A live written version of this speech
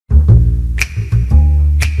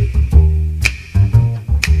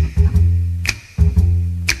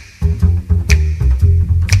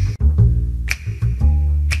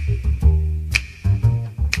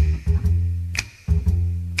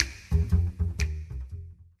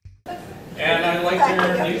And I'd like to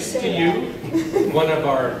introduce to you one of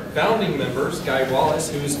our founding members, Guy Wallace,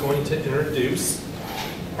 who's going to introduce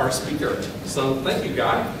our speaker. So thank you,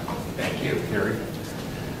 Guy. Thank you, Gary.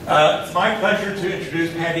 It's my pleasure to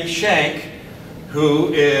introduce Patti Shank,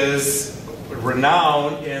 who is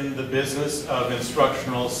renowned in the business of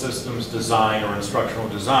instructional systems design or instructional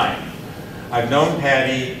design. I've known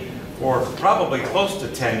Patti for probably close to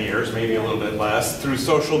 10 years, maybe a little bit less, through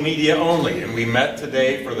social media only. And we met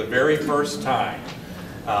today for the very first time,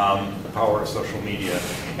 the power of social media.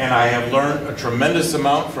 And I have learned a tremendous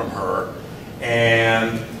amount from her.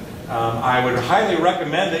 And I would highly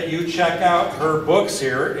recommend that you check out her books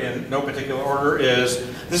here, in no particular order.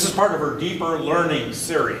 This is part of her Deeper Learning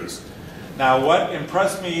series. Now, what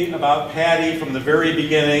impressed me about Patti from the very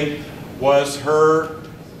beginning was her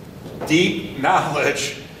deep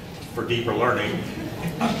knowledge for deeper learning.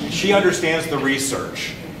 She understands the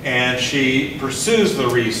research, and she pursues the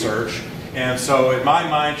research, and so in my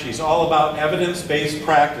mind she's all about evidence-based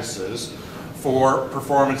practices for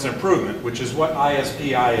performance improvement, which is what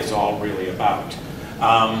ISPI is all really about.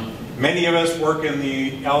 Many of us work in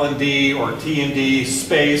the L&D or T&D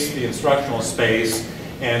space, the instructional space,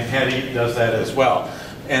 and Patti does that as well.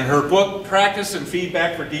 And her book, Practice and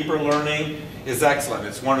Feedback for Deeper Learning, is excellent.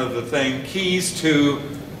 It's one of the keys to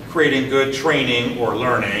creating good training or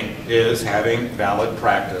learning is having valid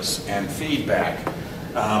practice and feedback.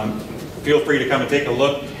 Feel free to come and take a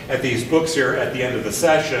look at these books here at the end of the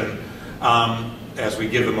session. As we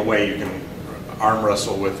give them away, you can arm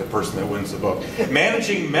wrestle with the person that wins the book.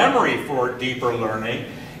 Managing Memory for Deeper Learning,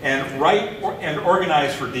 and Write and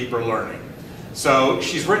Organize for Deeper Learning. So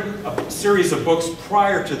she's written a series of books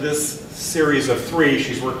prior to this series of 3.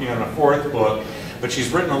 She's working on a 4th book, but she's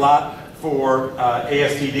written a lot for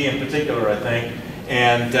ASTD in particular, I think.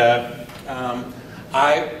 And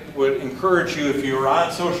I would encourage you, if you're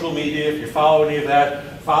on social media, if you follow any of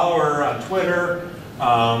that, follow her on Twitter.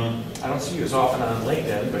 I don't see you as often on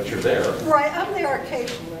LinkedIn, but you're there. Right, I'm there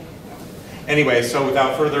occasionally. Anyway, so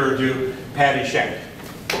without further ado, Patti Shank.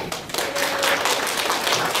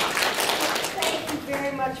 Thank you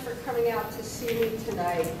very much for coming out to see me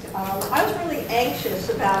tonight. I was really anxious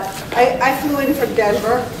about, I flew in from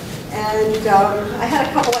Denver, and I had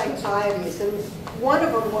a couple anxieties, and one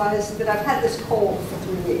of them was that I've had this cold for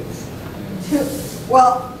 3 weeks.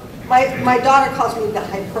 Well, my daughter calls me the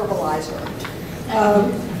hyperbolizer.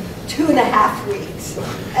 2.5 weeks.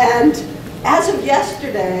 And as of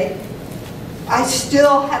yesterday, I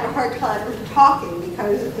still had a hard time talking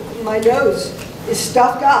because my nose is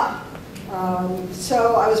stuffed up.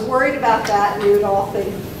 So I was worried about that, and you would all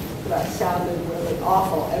think that I sounded really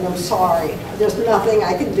awful, and I'm sorry. There's nothing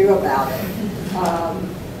I can do about it.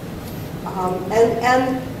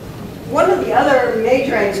 And one of the other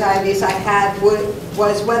major anxieties I had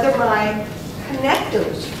was whether my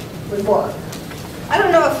connectors would work. I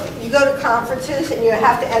don't know if you go to conferences and you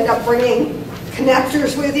have to end up bringing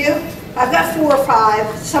connectors with you. I've got 4 or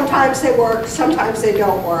 5. Sometimes they work, sometimes they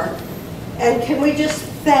don't work. And can we just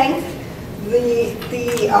thank the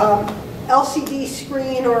LCD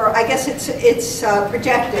screen, or I guess it's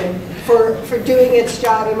projected, for doing its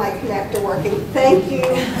job and my connector working. Thank you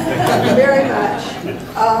very much.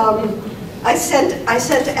 I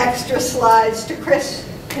sent extra slides to Chris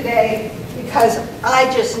today because I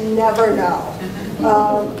just never know.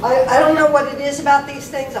 I don't know what it is about these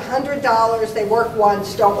things. $100, they work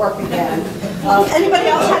once, don't work again. Anybody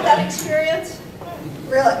else had that experience?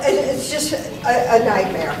 Really, it's just a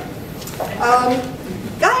nightmare.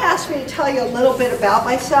 Guy asked me to tell you a little bit about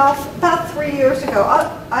myself. About 3 years ago,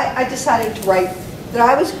 I decided to write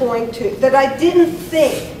that I didn't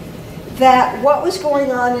think that what was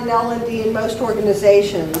going on in L&D in most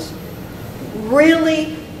organizations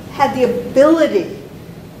really had the ability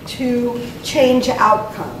to change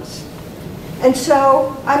outcomes. And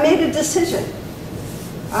so I made a decision.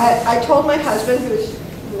 I told my husband, who's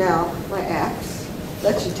now my ex,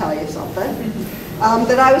 that should tell you something,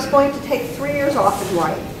 that I was going to take 3 years off and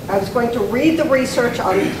write. I was going to read the research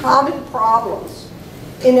on common problems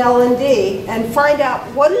in L&D and find out,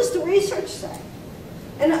 what does the research say?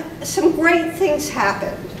 And some great things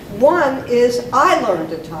happened. One is I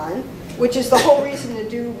learned a ton, which is the whole reason to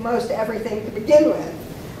do most everything to begin with.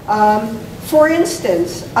 For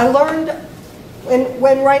instance, I learned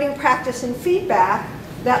when writing Practice and Feedback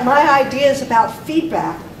that my ideas about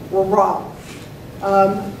feedback were wrong.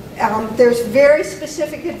 There's very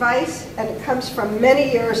specific advice, and it comes from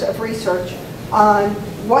many years of research on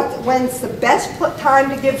when's the best time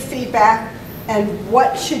to give feedback and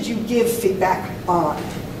what should you give feedback on.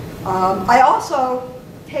 I also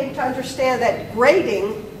came to understand that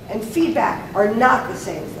grading and feedback are not the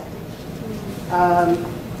same thing.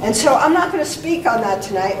 And so I'm not going to speak on that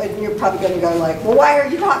tonight, and you're probably going to go like, well, why are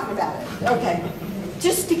you talking about it? Okay.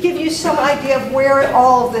 Just to give you some idea of where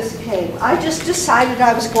all of this came. I just decided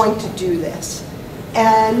I was going to do this.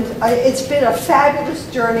 And it's been a fabulous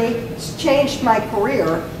journey. It's changed my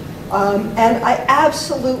career. And I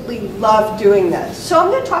absolutely love doing this. So I'm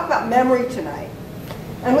going to talk about memory tonight.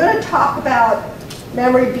 I'm going to talk about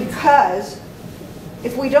memory because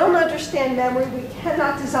if we don't understand memory, we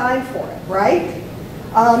cannot design for it, right?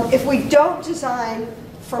 If we don't design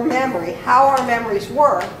for memory, how our memories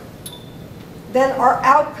work, then our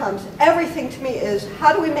outcomes, everything to me is,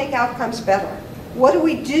 how do we make outcomes better? What do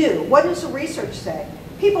we do? What does the research say?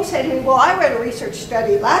 People say to me, well, I read a research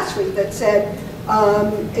study last week that said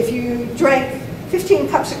if you drank 15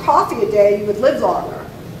 cups of coffee a day, you would live longer.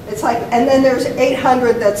 It's like, and then there's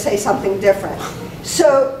 800 that say something different.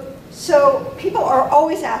 So people are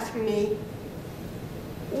always asking me,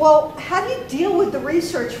 well, how do you deal with the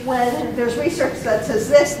research when there's research that says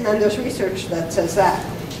this and then there's research that says that?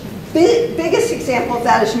 Biggest example of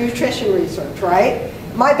that is nutrition research, right?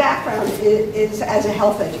 My background is as a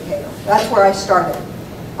health educator. That's where I started.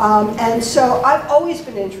 And so I've always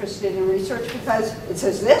been interested in research because it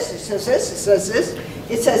says this, it says this, it says this,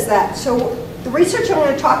 it says that. So the research I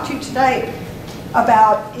want to talk to you tonight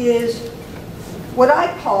about is what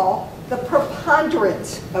I call the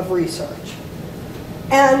preponderance of research.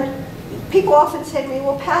 And people often say to me,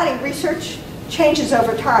 well, Patti, research changes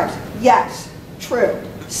over time. Yes, true.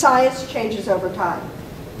 Science changes over time.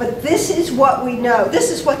 But this is what we know. This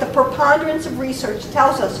is what the preponderance of research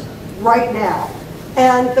tells us right now.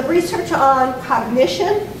 And the research on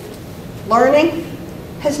cognition, learning,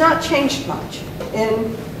 has not changed much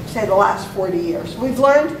in, say, the last 40 years. We've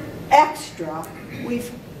learned extra.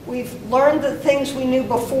 We've learned that things we knew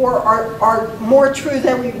before are more true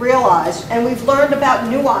than we realized, and we've learned about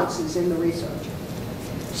nuances in the research.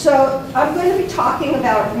 So I'm going to be talking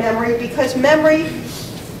about memory because memory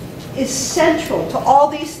is central to all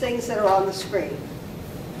these things that are on the screen.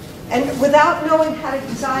 And without knowing how to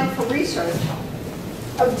design for research,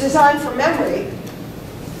 design for memory,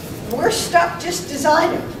 we're stuck just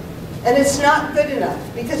designing. And it's not good enough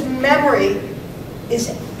because memory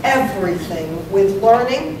is everything with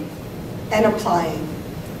learning and applying.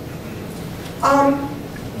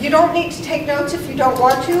 You don't need to take notes if you don't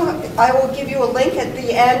want to. I will give you a link at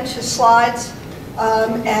the end to slides,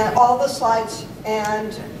 and all the slides,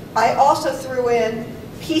 and I also threw in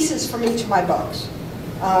pieces from each of my books.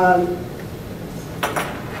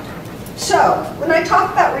 So, when I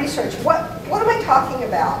talk about research, what am I talking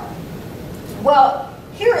about? Well,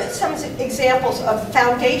 here are some examples of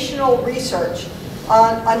foundational research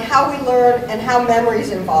on how we learn and how memory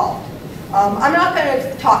is involved. I'm not going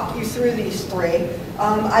to talk you through these three.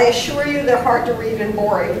 I assure you they're hard to read and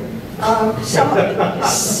boring. Some of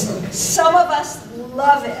us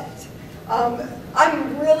love it.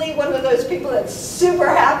 I'm really one of those people that's super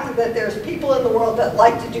happy that there's people in the world that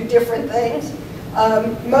like to do different things.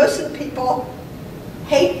 Most of the people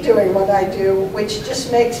hate doing what I do, which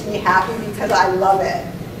just makes me happy because I love it.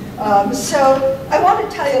 So I want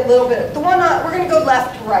to tell you a little bit. We're going to go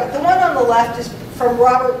left to right. The one on the left is from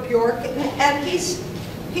Robert Bjork, and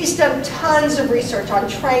he's done tons of research on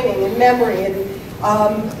training and memory,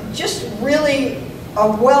 and just really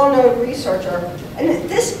a well-known researcher. And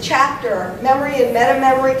this chapter, Memory and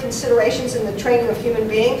Meta-Memory Considerations in the Training of Human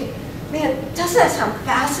Beings, man, doesn't that sound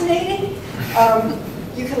fascinating?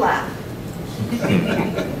 You can laugh.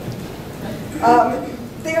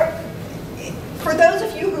 For those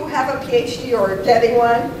of you who have a PhD or are getting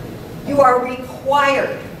one, you are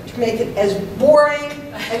required to make it as boring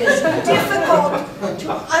and as difficult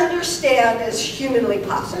to understand as humanly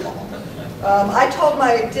possible. I told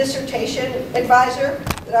my dissertation advisor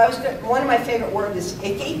that I was one of my favorite words is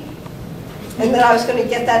icky, and that I was going to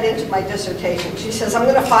get that into my dissertation. She says, I'm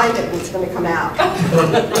going to find it and it's going to come out.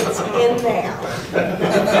 It's in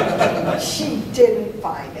there. She didn't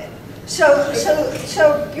find it. So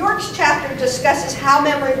Bjork's chapter discusses how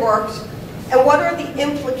memory works and what are the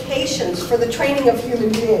implications for the training of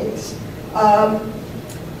human beings. The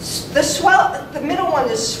middle one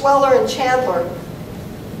is Sweller and Chandler.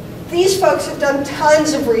 These folks have done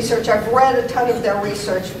tons of research. I've read a ton of their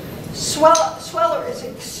research. Sweller is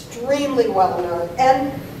extremely well known,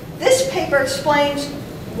 and this paper explains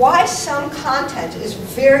why some content is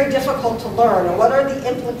very difficult to learn and what are the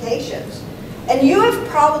implications. And you have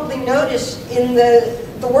probably noticed in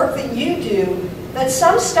the work that you do that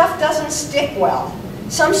some stuff doesn't stick well.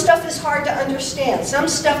 Some stuff is hard to understand. Some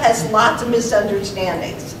stuff has lots of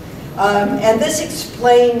misunderstandings. And this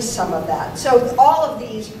explains some of that. So all of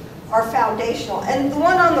these are foundational. And the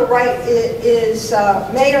one on the right is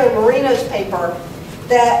Mayer and Marino's paper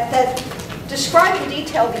that describe in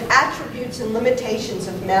detail the attributes and limitations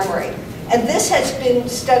of memory. And this has been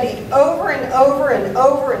studied over and over and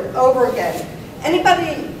over and over again.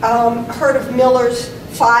 Anybody heard of Miller's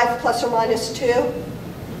 5 plus or minus 2?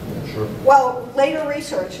 Sure. Well, later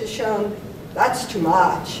research has shown that's too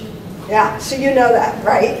much. Yeah, so you know that,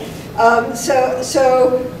 right? That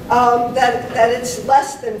it's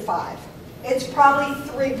less than 5. It's probably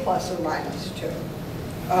 3 plus or minus 2.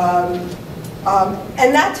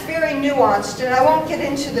 And that's very nuanced, and I won't get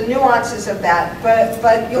into the nuances of that,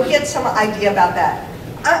 but you'll get some idea about that.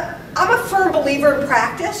 I'm a firm believer in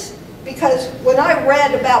practice, because when I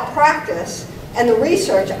read about practice and the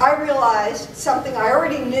research, I realized something I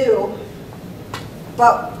already knew,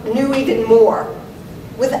 but knew even more.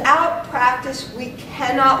 Without practice, we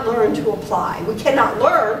cannot learn to apply. We cannot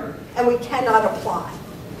learn, and we cannot apply.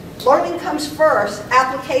 Learning comes first,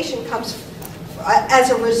 application comes as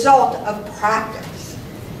a result of practice.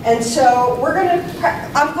 And so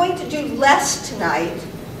I'm going to do less tonight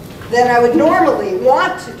than I would normally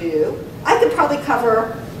want to do. I could probably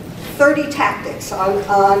cover 30 tactics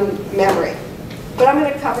on memory, but I'm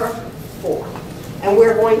going to cover 4, and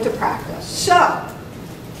we're going to practice. So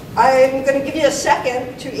I'm going to give you a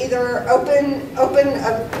second to either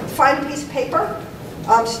find a piece of paper,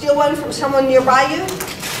 steal one from someone nearby you,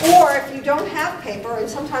 or if you don't have paper, and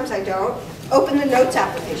sometimes I don't, open the notes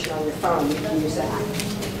application on your phone. You can use that.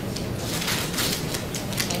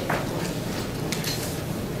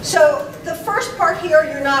 So the first part here,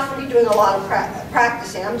 you're not going to be doing a lot of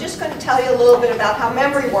practicing. I'm just going to tell you a little bit about how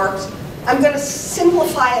memory works. I'm going to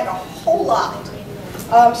simplify it a whole lot.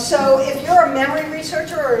 So if you're a memory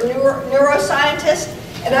researcher or a neuroscientist,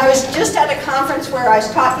 and I was just at a conference where I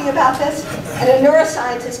was talking about this, and a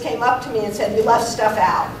neuroscientist came up to me and said, "You left stuff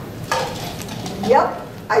out." Yep,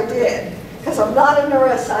 I did, because I'm not a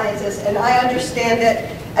neuroscientist, and I understand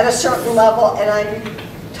it at a certain level, and I'm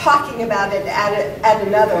talking about it at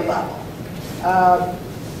another level.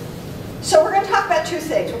 So we're going to talk about 2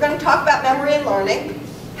 things. We're going to talk about memory and learning,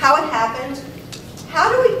 how it happens,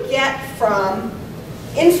 how do we get from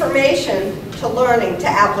information to learning to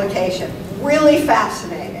application. Really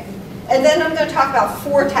fascinating. And then I'm going to talk about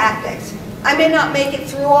 4 tactics. I may not make it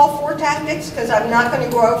through all 4 tactics because I'm not going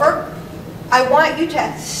to go over. I want you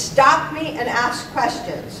to stop me and ask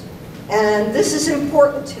questions. And this is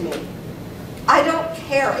important to me. I don't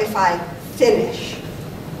care if I finish.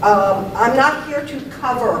 I'm not here to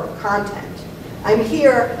cover content. I'm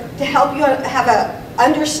here to help you have an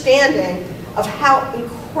understanding of how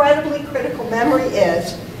incredibly critical memory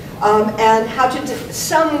is, and how to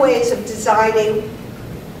some ways of designing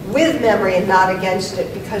with memory and not against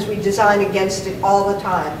it, because we design against it all the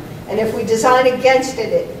time. And if we design against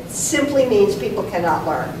it, it simply means people cannot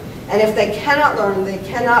learn. And if they cannot learn, they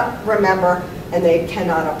cannot remember, and they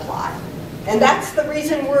cannot apply. And that's the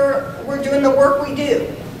reason we're doing the work we do.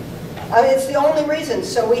 I mean, it's the only reason,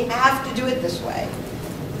 so we have to do it this way.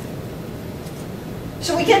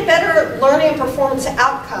 So we get better learning and performance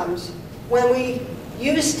outcomes when we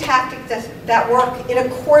use tactics that work in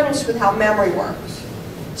accordance with how memory works.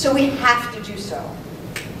 So we have to do so.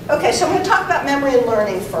 Okay, so I'm going to talk about memory and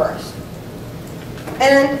learning first.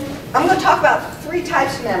 And I'm going to talk about 3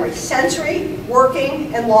 types of memory: sensory,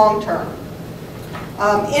 working, and long-term.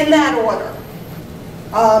 In that order.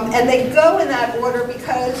 And they go in that order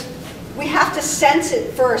because we have to sense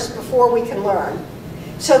it first before we can learn.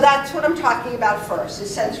 So that's what I'm talking about first,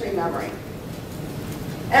 is sensory memory.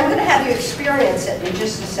 And I'm going to have you experience it in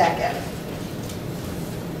just a second.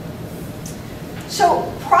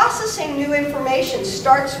 So processing new information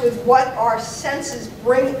starts with what our senses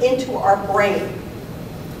bring into our brain.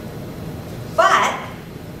 But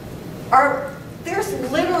there's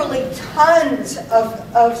literally tons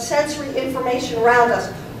of sensory information around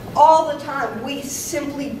us all the time. We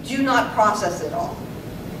simply do not process it all.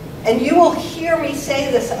 And you will hear me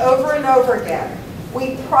say this over and over again.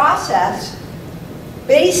 We process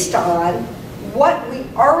based on what we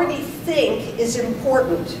already think is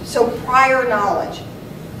important. So prior knowledge.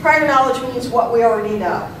 Prior knowledge means what we already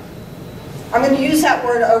know. I'm going to use that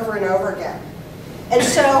word over and over again. And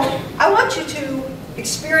so I want you to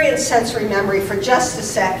experience sensory memory for just a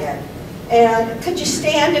second. And could you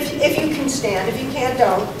stand if you can stand? If you can't,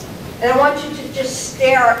 don't. And I want you to just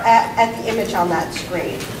stare at the image on that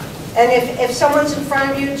screen. And if someone's in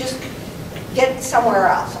front of you, just get somewhere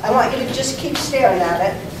else. I want you to just keep staring at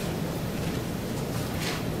it.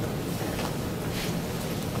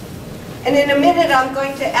 And in a minute, I'm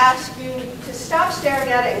going to ask you to stop staring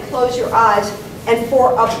at it and close your eyes. And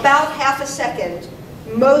for about half a second,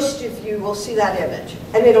 most of you will see that image,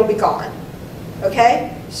 and it'll be gone.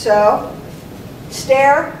 Okay? So,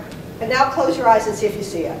 stare, and now close your eyes and see if you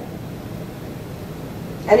see it.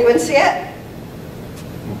 Anyone see it?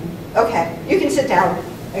 Okay, you can sit down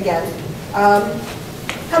again.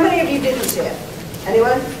 How many of you didn't see it?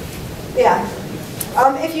 Anyone? Yeah.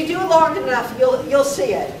 If you do it long enough, you'll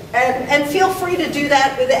see it. And feel free to do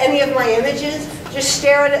that with any of my images. Just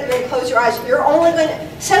stare at it and then close your eyes. You're only going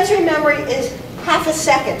to, sensory memory is half a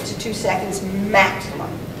second to 2 seconds maximum.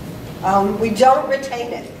 We don't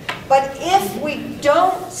retain it. But if we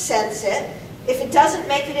don't sense it, if it doesn't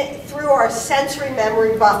make it through our sensory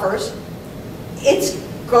memory buffers, it's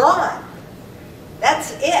gone.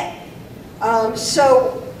 That's it.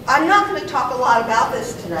 So I'm not going to talk a lot about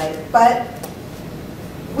this tonight, but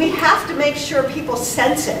we have to make sure people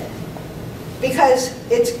sense it because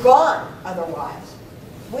it's gone otherwise.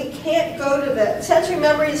 We can't go to the, sensory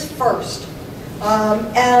memory is first.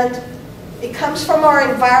 And it comes from our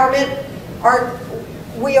environment.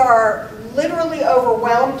 We are literally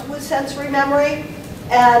overwhelmed with sensory memory,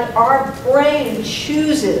 and our brain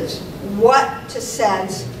chooses what to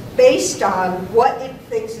sense based on what it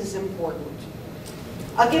thinks is important.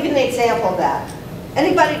 I'll give you an example of that.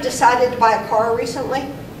 Anybody decided to buy a car recently?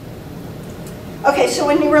 Okay, so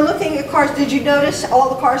when you were looking at cars, did you notice all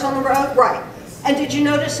the cars on the road? Right. And did you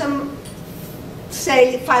notice them,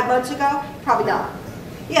 say, 5 months ago? Probably not.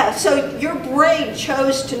 Yeah, so your brain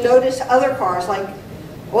chose to notice other cars, like,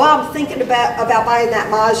 well, I'm thinking about buying that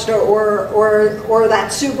Mazda or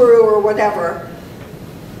that Subaru or whatever.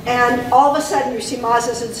 And all of a sudden you see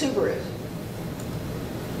Mazdas and Subarus.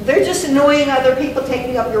 They're just annoying other people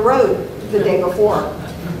taking up your road the day before,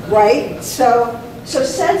 right? So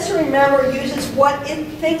sensory memory uses what it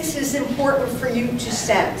thinks is important for you to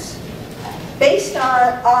sense, based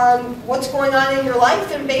on what's going on in your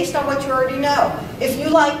life and based on what you already know. If you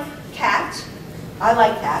like cats, I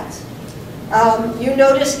like cats, you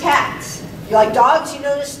notice cats. You like dogs, you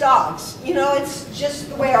notice dogs. You know, it's just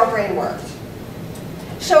the way our brain works.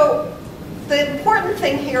 So the important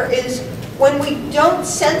thing here is when we don't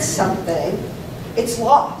sense something, it's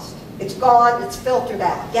lost. It's gone, it's filtered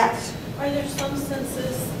out. Yes? Are there some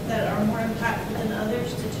senses that are more impactful than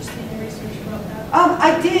others? Did you see any research about that?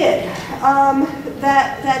 I did.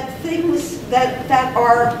 That things that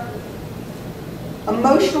are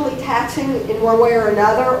emotionally taxing in one way or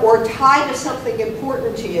another, or tied to something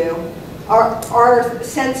important to you, are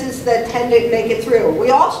senses that tend to make it through.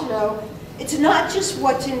 We also know it's not just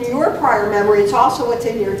what's in your prior memory, it's also what's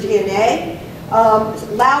in your DNA.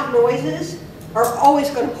 Loud noises are always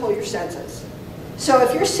going to pull your senses. So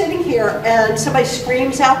if you're sitting here and somebody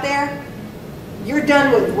screams out there, you're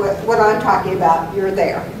done with what I'm talking about. You're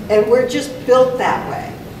there. And we're just built that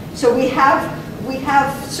way. So we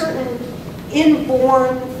have certain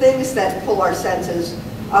inborn things that pull our senses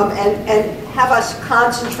and have us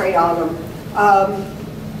concentrate on them.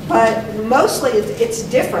 But mostly it's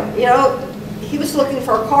different. You know, he was looking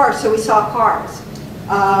for a car, so we saw cars.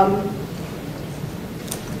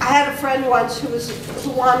 I had a friend once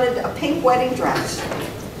who wanted a pink wedding dress.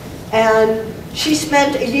 And she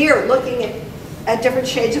spent a year looking at different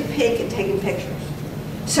shades of pink and taking pictures.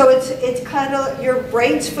 So it's kind of, your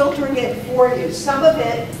brain's filtering it for you. Some of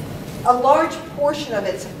it, a large portion of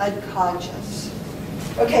it's unconscious.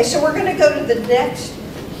 Okay, so we're going to go to the next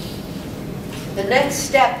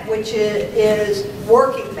step, which is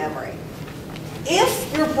working memory.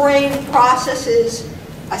 If your brain processes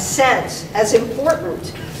a sense as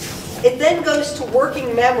important, it then goes to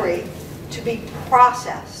working memory to be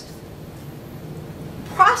processed.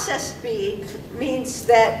 Processed means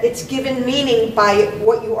that it's given meaning by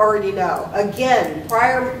what you already know. Again,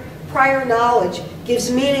 prior knowledge gives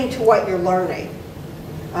meaning to what you're learning.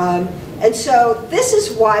 And so this is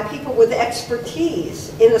why people with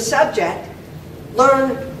expertise in a subject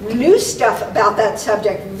learn new stuff about that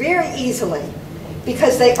subject very easily,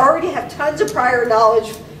 because they already have tons of prior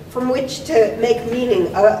knowledge from which to make meaning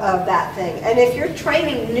of that thing. And if you're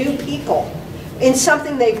training new people in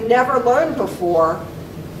something they've never learned before,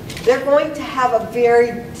 they're going to have a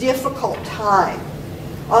very difficult time.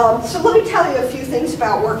 So let me tell you a few things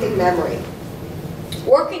about working memory.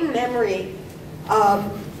 Working memory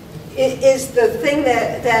is the thing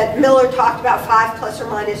that Miller talked about, 5 plus or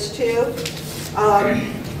minus 2.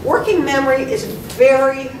 Working memory is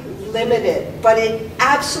very limited, but it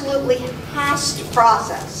absolutely has to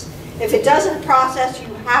process. If it doesn't process, you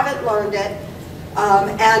haven't learned it,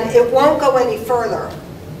 and it won't go any further.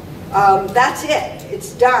 That's it.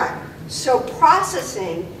 It's done. So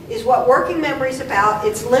processing is what working memory is about.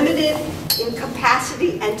 It's limited in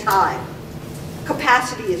capacity and time.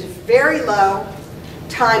 Capacity is very low.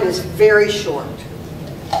 time is very short.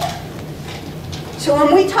 So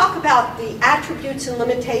when we talk about the attributes and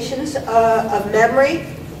limitations of memory,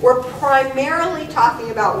 we're primarily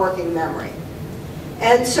talking about working memory.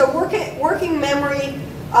 And so working memory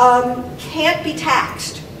can't be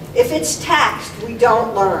taxed. If it's taxed, we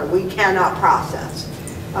don't learn. We cannot process.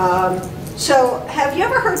 So have you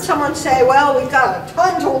ever heard someone say, well, we've got a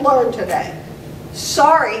ton to learn today?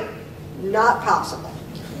 Sorry, not possible.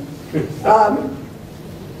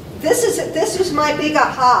 This is my big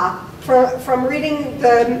aha from reading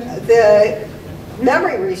the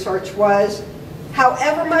memory research was,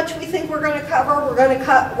 however much we think we're going to cover, we're going to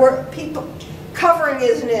covering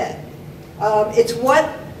isn't it. It's what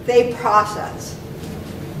they process.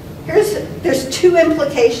 There's two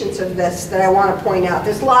implications of this that I want to point out.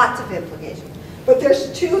 There's lots of implications, but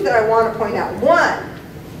there's two that I want to point out. One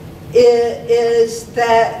is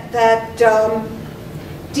that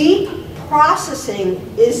deep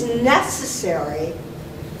processing is necessary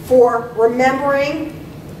for remembering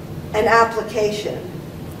an application.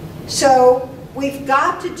 So we've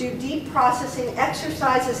got to do deep processing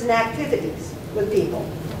exercises and activities with people.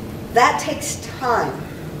 That takes time.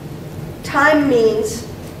 Time means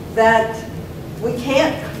that we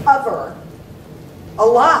can't cover a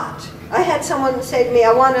lot. I had someone say to me,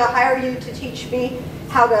 I want to hire you to teach me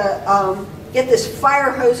how to get this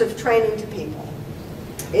fire hose of training to people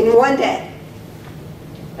in one day.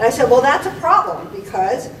 And I said, well, that's a problem,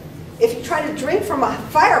 because if you try to drink from a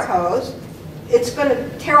fire hose, it's going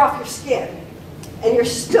to tear off your skin. And you're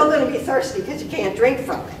still going to be thirsty because you can't drink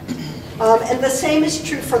from it. And the same is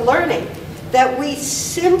true for learning, that we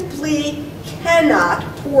simply cannot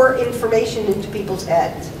pour information into people's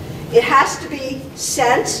heads. It has to be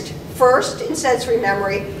sensed first in sensory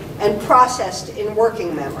memory and processed in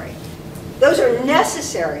working memory. Those are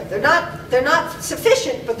necessary. They're not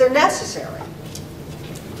sufficient, but they're necessary.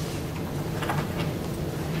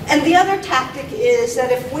 And the other tactic is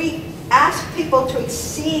that if we ask people to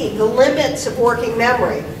exceed the limits of working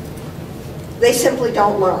memory, they simply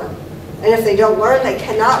don't learn. And if they don't learn, they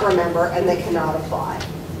cannot remember and they cannot apply.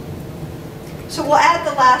 So we'll add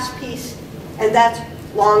the last piece, and that's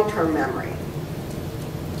long-term memory.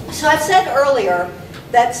 So I said earlier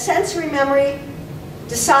that sensory memory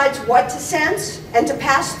decides what to sense and to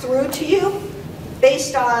pass through to you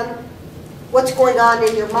based on what's going on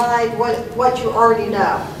in your mind, what you already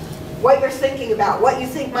know, what you're thinking about, what you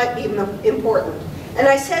think might be important. And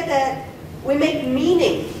I said that we make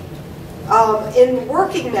meaning in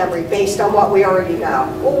working memory based on what we already know.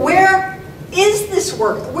 Well, where is this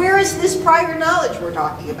work? Where is this prior knowledge we're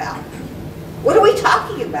talking about? What are we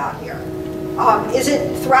talking about here? Is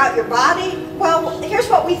it throughout your body? Well, here's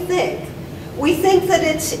what we think. We think that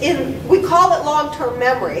we call it long-term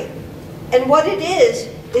memory, and what it is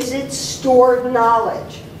it's stored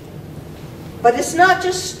knowledge. But it's not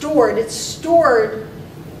just stored, it's stored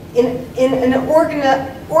in an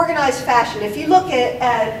organized fashion. If you look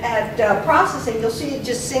at processing, you'll see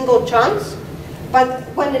just single chunks. But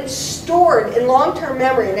when it's stored in long-term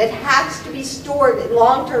memory, and it has to be stored in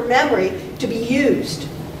long-term memory to be used,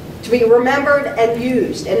 to be remembered and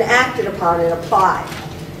used and acted upon and applied.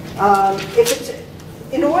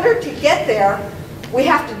 In order to get there, we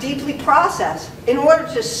have to deeply process. In order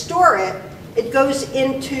to store it, it goes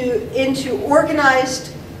into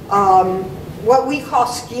organized, what we call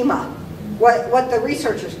schema, what the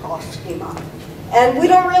researchers call schema. And we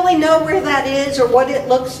don't really know where that is or what it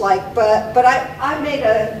looks like, but I made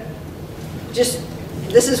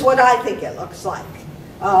this is what I think it looks like,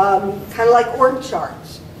 kind of like org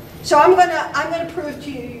charts. So I'm gonna prove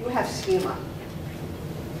to you have schema.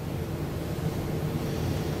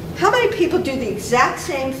 How many people do the exact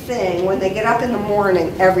same thing when they get up in the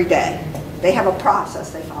morning every day? They have a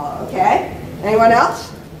process they follow, okay? Anyone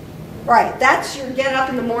else? Right, that's your get up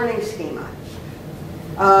in the morning schema.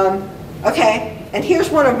 Okay, and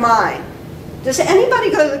here's one of mine. Does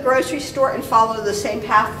anybody go to the grocery store and follow the same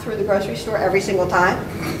path through the grocery store every single time?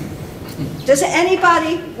 Does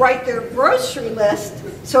anybody write their grocery list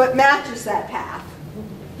so it matches that path?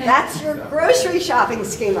 That's your grocery shopping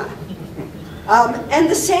schema. And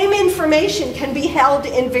the same information can be held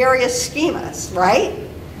in various schemas, right?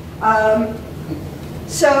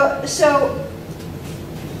 So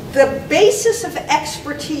the basis of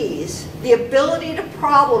expertise, the ability to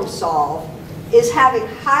problem solve, is having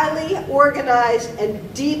highly organized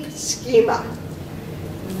and deep schema.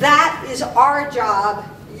 That is our job,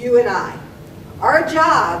 you and I. Our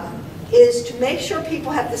job is to make sure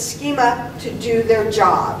people have the schema to do their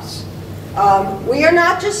jobs. We are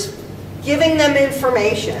not just giving them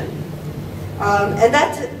information. And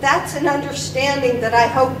that's an understanding that I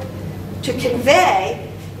hope to convey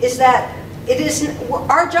is that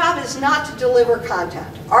our job is not to deliver content.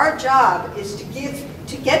 Our job is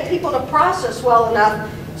to get people to process well enough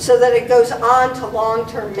so that it goes on to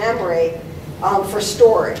long-term memory for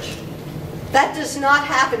storage. That does not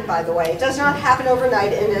happen, by the way. It does not happen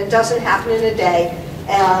overnight, and it doesn't happen in a day,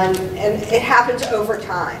 and it happens over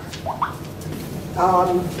time.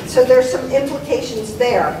 So there's some implications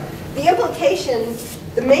there.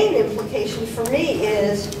 The main implication for me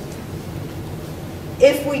is,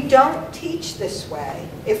 if we don't teach this way,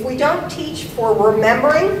 if we don't teach for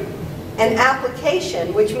remembering and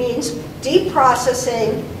application, which means deep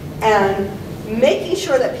processing and making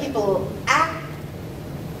sure that people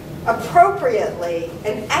appropriately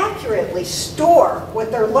and accurately store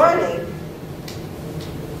what they're learning,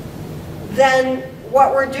 then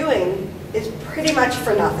what we're doing is pretty much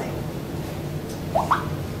for nothing.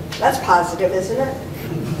 That's positive, isn't it?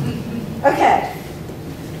 Okay,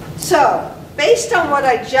 so based on what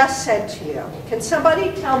I just said to you, can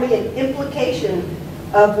somebody tell me an implication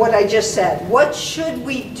of what I just said? What should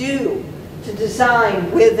we do to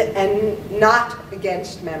design with and not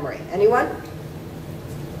against memory? Anyone?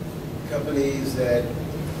 Companies that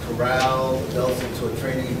corral adults into a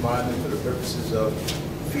training environment for the purposes of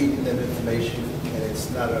feeding them information, and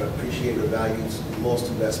it's not an appreciated value, it's lost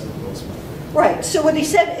investment, lost money. Right, so what he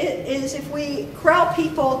said is if we corral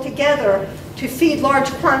people together to feed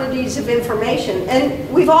large quantities of information,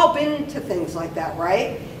 and we've all been to things like that,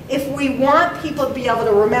 right? If we want people to be able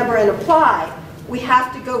to remember and apply, we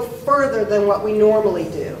have to go further than what we normally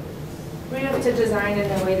do. We have to design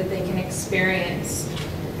in a way that they can experience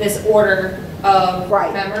this order of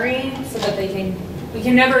memory so that they can, we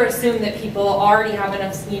can never assume that people already have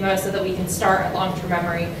enough schema so that we can start at long-term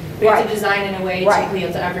memory. We have to design in a way to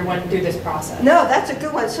appeal to everyone through this process. No, that's a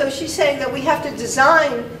good one. So she's saying that we have to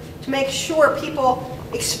design to make sure people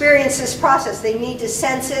experience this process. They need to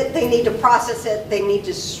sense it, they need to process it, they need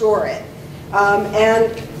to store it.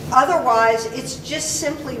 And otherwise, it's just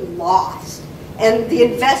simply lost. And the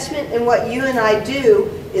investment in what you and I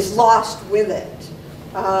do is lost with it.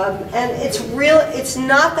 And it's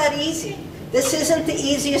not that easy. This isn't the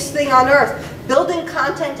easiest thing on earth. Building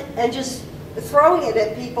content and just throwing it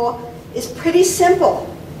at people is pretty simple.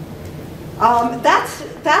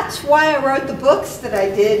 That's why I wrote the books that I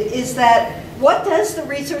did, is that what does the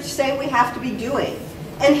research say we have to be doing?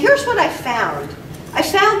 And here's what I found. I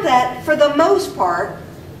found that for the most part,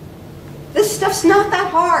 this stuff's not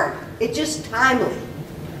that hard. It's just timely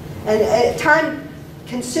and time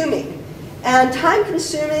consuming. And time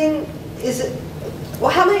consuming is,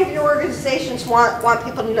 well, how many of your organizations want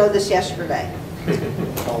people to know this yesterday?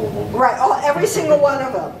 All of them. Right, every single one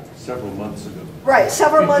of them. Several months ago. Right,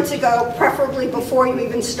 several months ago, preferably before you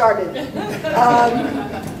even started.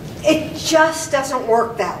 It just doesn't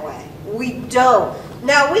work that way. We don't.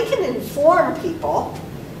 Now, we can inform people.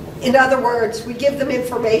 In other words, we give them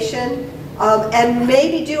information and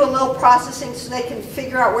maybe do a little processing so they can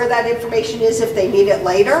figure out where that information is if they need it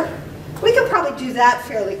later. We could probably do that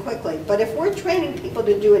fairly quickly. But if we're training people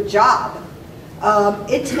to do a job,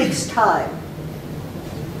 it takes time.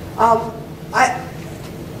 I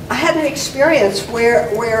had an experience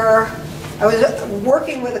where I was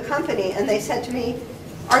working with a company and they said to me,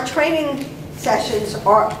 our training sessions,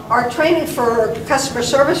 our training for customer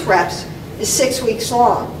service reps is 6 weeks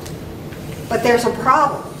long. But there's a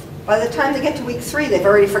problem. By the time they get to week 3, they've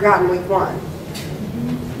already forgotten week 1.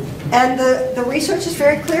 And the research is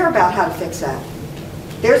very clear about how to fix that.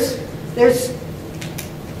 There's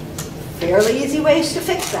fairly easy ways to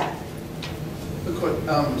fix that.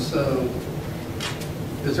 So,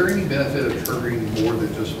 is there any benefit of triggering more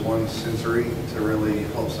than just one sensory to really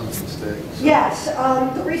help something stick? So yes,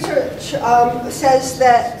 the research says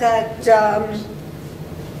that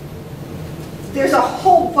there's a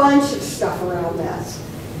whole bunch of stuff around this.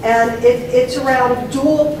 And it's around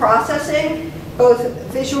dual processing, both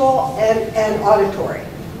visual and auditory.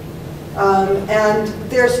 And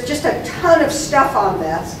there's just a ton of stuff on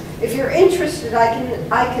this. If you're interested,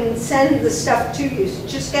 I can send the stuff to you. So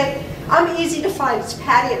just I'm easy to find. It's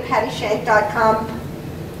Patti at pattishank.com.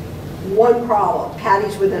 One problem,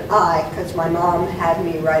 Patti's with an I, because my mom had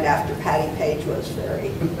me right after Patti Page was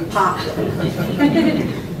very popular.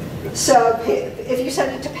 So if you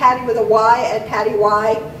send it to Patti with a Y at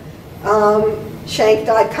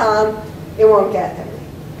pattishank.com, it won't get there.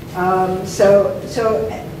 So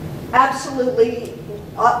absolutely,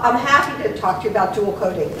 I'm happy to talk to you about dual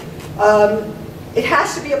coding. It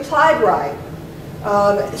has to be applied right.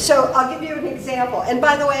 So I'll give you an example. And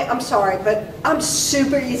by the way, I'm sorry, but I'm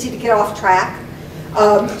super easy to get off track.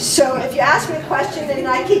 So if you ask me a question and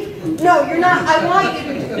I keep, no, you're not, I want you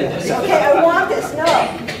to do this, okay? I want this, no.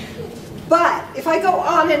 I go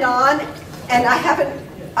on and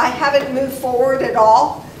I haven't moved forward at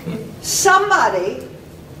all, somebody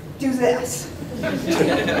do this.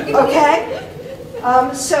 Okay?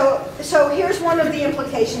 So here's one of the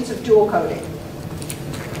implications of dual coding.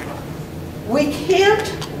 We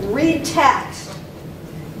can't read text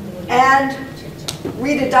and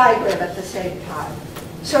read a diagram at the same time.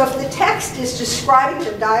 So if the text is describing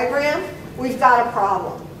the diagram, we've got a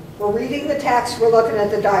problem. We're reading the text, we're looking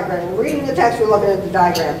at the diagram. We're reading the text, we're looking at the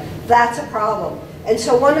diagram. That's a problem. And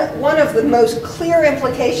so one of the most clear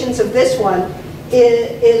implications of this one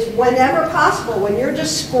is whenever possible, when you're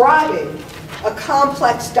describing a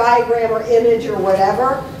complex diagram or image or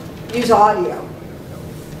whatever, use audio.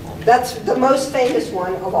 That's the most famous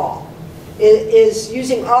one of all, is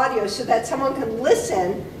using audio so that someone can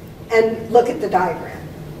listen and look at the diagram.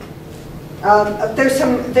 There's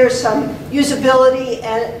some usability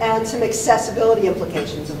and some accessibility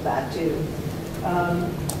implications of that too.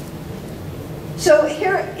 So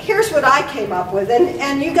here's what I came up with,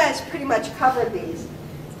 and you guys pretty much covered these.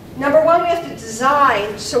 Number one, we have to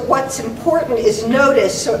design so what's important is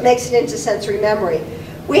noticed so it makes it into sensory memory.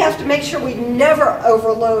 We have to make sure we never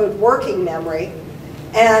overload working memory,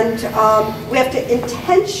 and we have to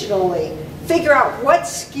intentionally figure out what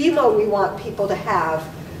schema we want people to have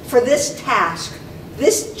for this task,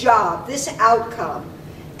 this job, this outcome,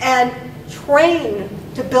 and train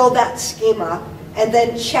to build that schema, and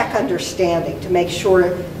then check understanding to make sure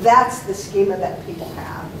that's the schema that people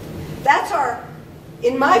have. That's our,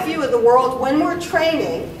 in my view of the world, when we're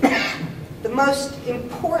training, the most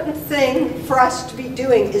important thing for us to be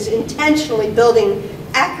doing is intentionally building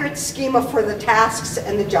accurate schema for the tasks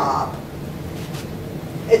and the job.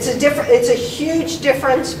 It's a huge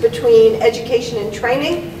difference between education and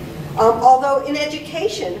training. Although in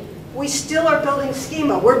education, we still are building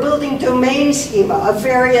schema. We're building domain schema of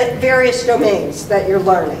various domains that you're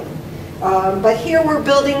learning. But here we're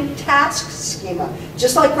building task schema.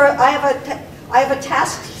 Just like I have a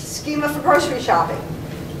task schema for grocery shopping.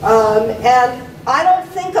 And I don't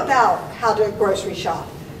think about how to grocery shop.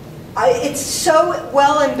 It's so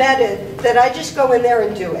well embedded that I just go in there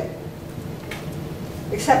and do it.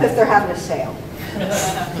 Except if they're having a sale.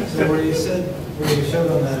 So where you showed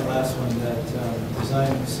on that last one that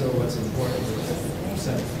design is so what's important, which makes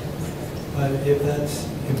sense. But if that's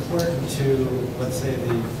important to, let's say,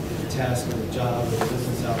 the task or the job or the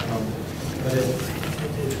business outcome, but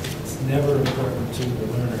it's never important to the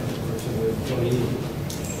learner or to the employee,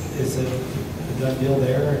 is it a done deal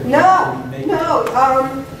there?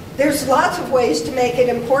 No. There's lots of ways to make it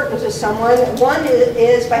important to someone. One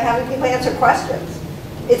is by having people answer questions.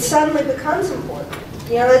 It suddenly becomes important.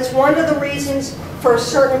 You know, it's one of the reasons for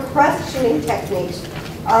certain questioning techniques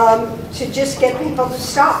to just get people to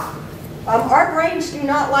stop. Our brains do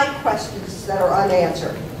not like questions that are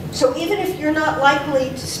unanswered. So even if you're not likely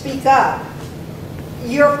to speak up,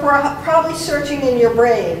 you're probably searching in your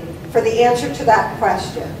brain for the answer to that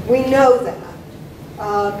question. We know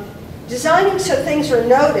that. Designing so things are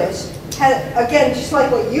noticed, again, just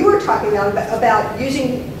like what you were talking about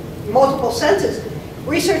using multiple senses,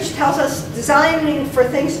 research tells us designing for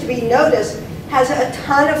things to be noticed has a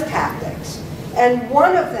ton of tactics. And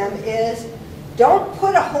one of them is don't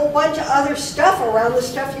put a whole bunch of other stuff around the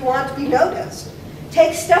stuff you want to be noticed.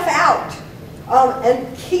 Take stuff out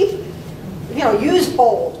and keep, use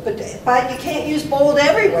bold, but you can't use bold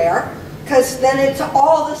everywhere because then it's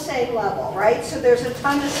all the same level, right? So there's a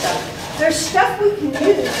ton of stuff. There's stuff we can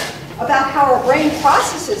use about how our brain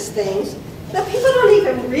processes things that people don't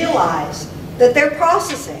even realize that they're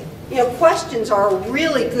processing. Questions are a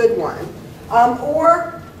really good one.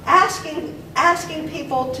 Or asking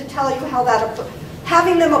people to tell you how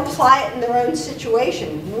having them apply it in their own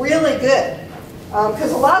situation, really good.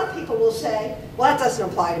 Because a lot of people will say, well, that doesn't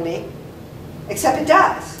apply to me, except it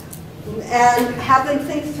does. And have them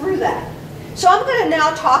think through that. So I'm going to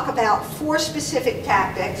now talk about 4 specific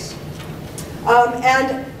tactics.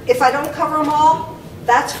 And if I don't cover them all,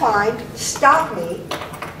 that's fine. Stop me.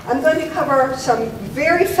 I'm going to cover some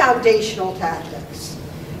very foundational tactics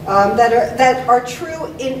that are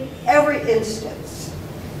true in every instance,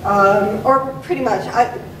 or pretty much.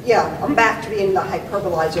 I'm back to being the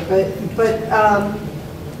hyperbolizer,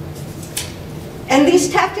 and these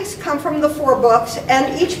tactics come from the 4 books,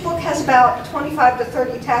 and each book has about 25 to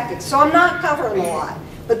 30 tactics. So I'm not covering a lot,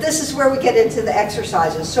 but this is where we get into the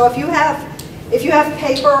exercises. So if you have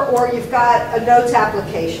paper or you've got a notes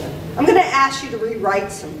application, I'm going to ask you to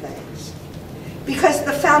rewrite some things. Because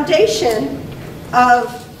the foundation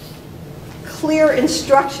of clear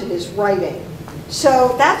instruction is writing.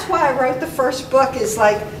 So that's why I wrote the first book is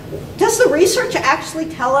like, does the research actually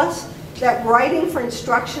tell us that writing for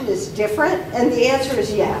instruction is different? And the answer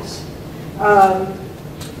is yes.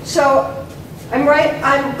 So I'm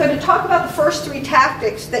going to talk about the first 3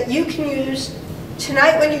 tactics that you can use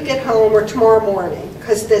tonight when you get home or tomorrow morning,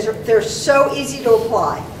 because they're so easy to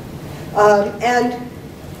apply. And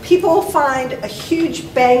people find a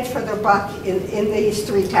huge bang for their buck in these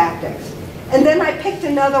 3 tactics. And then I picked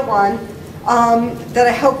another one that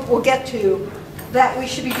I hope we'll get to, that we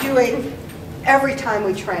should be doing every time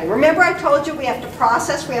we train. Remember I told you we have to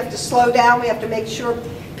process, we have to slow down, we have to make sure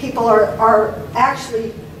people are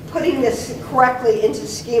actually putting this correctly into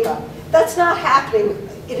schema. That's not happening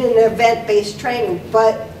in an event-based training,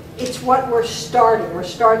 but it's what we're starting. We're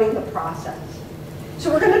starting the process.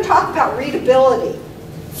 So we're going to talk about readability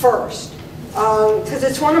first, because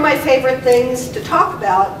it's one of my favorite things to talk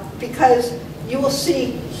about, because you will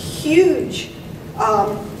see huge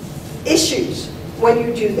issues when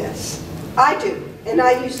you do this. I do, and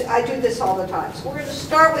I do this all the time. So we're going to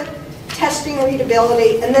start with testing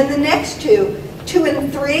readability, and then the next 2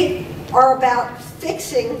 and 3, are about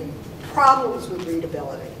fixing problems with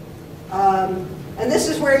readability. And this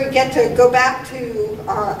is where you get to go back to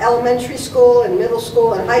elementary school and middle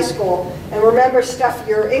school and high school and remember stuff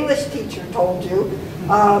your English teacher told you,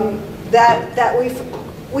 that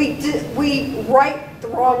we write the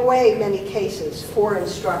wrong way in many cases for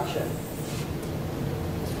instruction.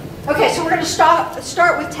 Okay, so we're going to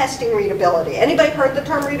start with testing readability. Anybody heard the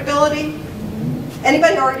term readability?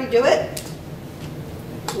 Anybody already do it?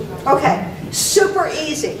 Okay, super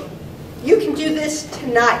easy. You can do this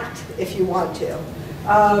tonight if you want to.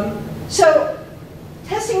 So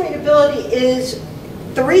testing readability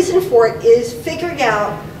the reason for it is figuring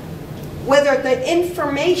out whether the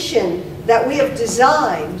information that we have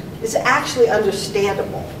designed is actually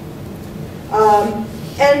understandable.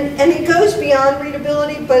 And it goes beyond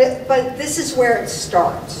readability, but this is where it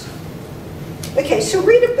starts. Okay, so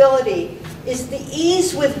readability is the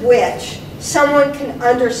ease with which someone can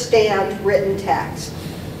understand written text.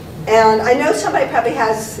 And I know somebody probably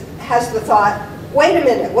has the thought, wait a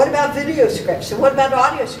minute, what about video scripts? And what about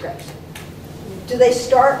audio scripts? Do they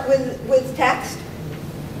start with text?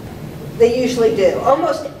 They usually do.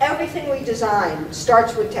 Almost everything we design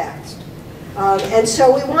starts with text. And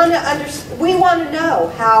so we want to know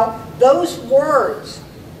how those words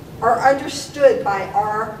are understood by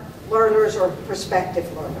our learners or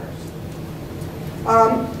prospective learners.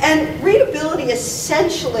 And readability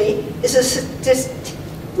essentially is a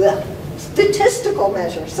statistical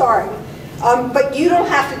measure, sorry. But you don't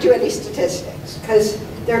have to do any statistics, because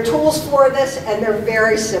there are tools for this and they're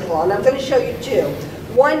very simple. And I'm going to show you 2.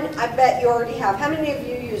 One, I bet you already have. How many of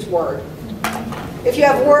you use Word? If you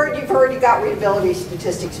have Word, you've already got readability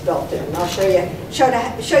statistics built in. I'll show you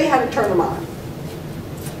how to turn them on.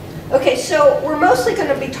 Okay, so we're mostly going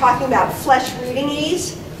to be talking about flesh reading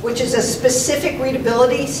ease, which is a specific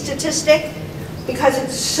readability statistic, because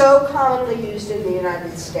it's so commonly used in the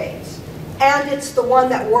United States. And it's the one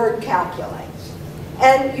that Word calculates.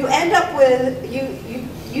 And you end up with,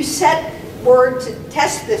 you set Word to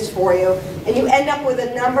test this for you, and you end up with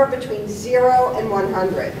a number between 0 and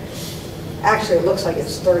 100. Actually, it looks like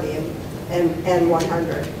it's 30 and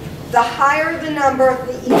 100. The higher the number,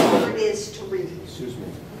 the easier it is to read. Excuse me.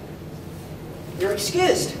 You're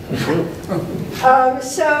excused.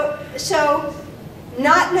 So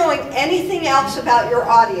not knowing anything else about your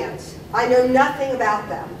audience, I know nothing about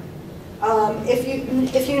them. If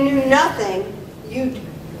you knew nothing, you'd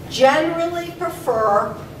generally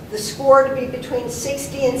prefer the score to be between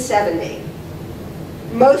 60 and 70.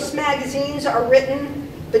 Most magazines are written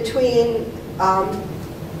between,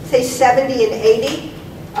 say, 70 and 80,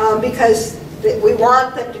 because we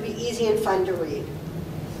want them to be easy and fun to read.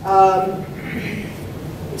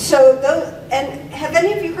 And have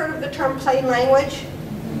any of you heard of the term plain language?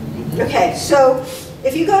 Okay, so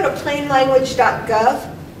if you go to plainlanguage.gov,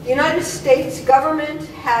 the United States government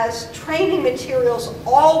has training materials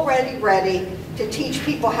already ready to teach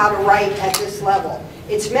people how to write at this level.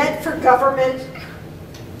 It's meant for government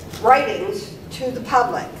writings to the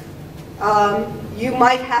public. You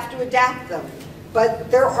might have to adapt them, but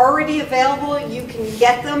they're already available. You can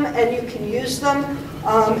get them and you can use them.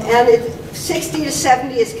 And 60 to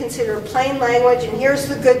 70 is considered plain language, and here's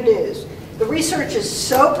the good news. The research is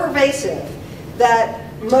so pervasive that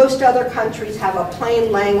most other countries have a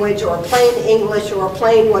plain language or a plain English or a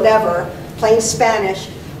plain whatever, plain Spanish.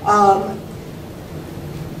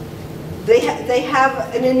 They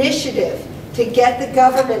have an initiative to get the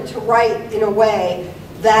government to write in a way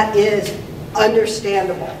that is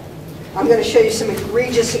understandable. I'm going to show you some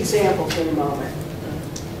egregious examples in a moment.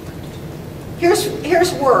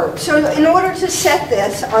 Here's Word. So in order to set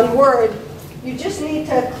this on Word, you just need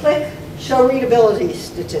to click Show Readability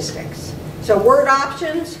Statistics. So Word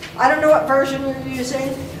options, I don't know what version you're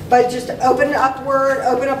using, but just open up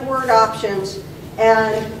Word options,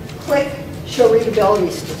 and click Show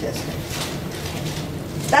Readability Statistics.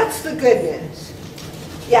 That's the good news.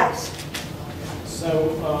 Yes?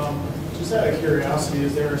 So, just out of curiosity,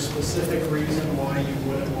 is there a specific reason why you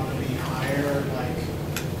wouldn't want to be higher, like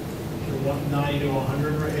your 90 to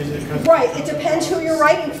 100? Is it 'cause Right, it depends who you're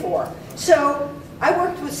writing for. So I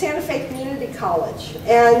worked with Santa Fe Community College,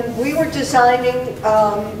 and we were designing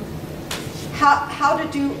how to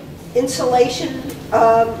do insulation,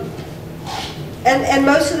 and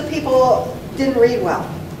most of the people didn't read well.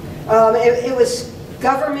 It was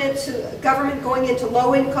government going into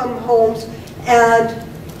low-income homes and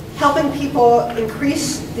helping people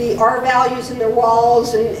increase the R values in their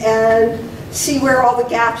walls and see where all the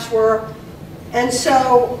gaps were. And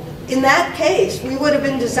so in that case, we would have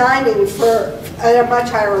been designing for at a much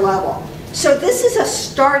higher level. So this is a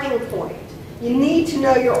starting point. You need to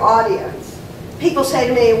know your audience. People say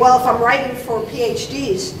to me, well, if I'm writing for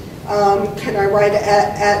PhDs, can I write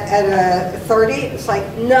at a 30? It's like,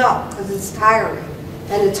 no, because it's tiring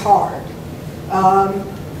and it's hard.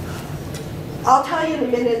 I'll tell you in a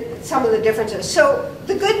minute some of the differences. So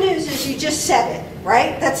the good news is you just set it,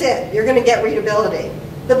 right? That's it. You're going to get readability.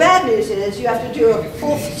 The bad news is you have to do a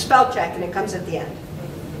full spell check and it comes at the end.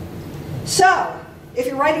 So if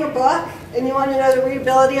you're writing a book and you want to know the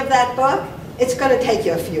readability of that book, it's going to take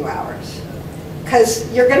you a few hours. Because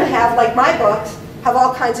you're going to have, like my books, have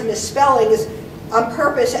all kinds of misspellings on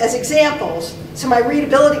purpose as examples. So my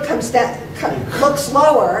readability comes down, looks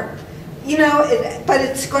lower, you know, but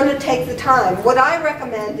it's going to take the time. What I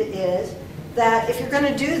recommend is that if you're going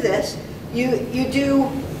to do this, you do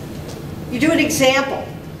an example,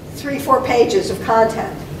 3-4 pages of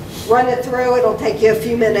content. Run it through, it'll take you a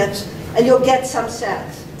few minutes, and you'll get some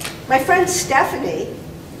sense. My friend Stephanie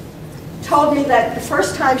told me that the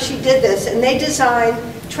first time she did this, and they designed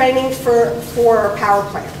training for power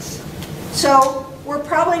plants. So we're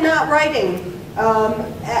probably not writing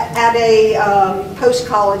at a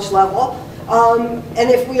post-college level. And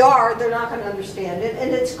if we are, they're not going to understand it,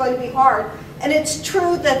 and it's going to be hard. And it's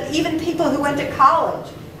true that even people who went to college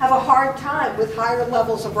have a hard time with higher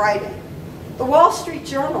levels of writing. The Wall Street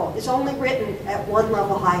Journal is only written at one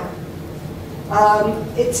level higher.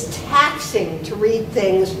 It's taxing to read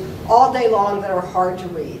things all day long that are hard to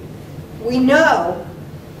read. We know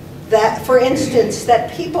that, for instance,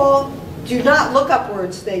 that people do not look up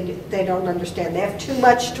words they don't understand. They have too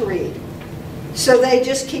much to read. So they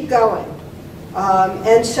just keep going.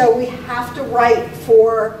 And so we have to write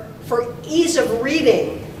for ease of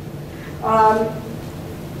reading.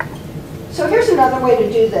 So here's another way to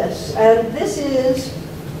do this. And this is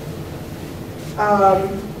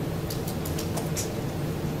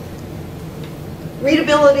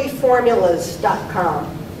readabilityformulas.com.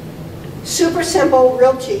 Super simple,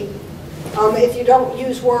 real cheap. If you don't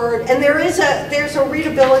use Word, and there's a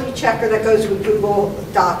readability checker that goes with Google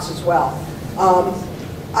Docs as well.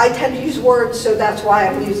 I tend to use Word, so that's why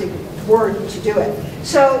I'm using Word to do it.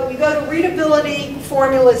 So you go to readability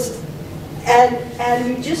formulas, and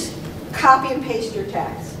you just copy and paste your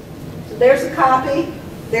text. So there's the copy,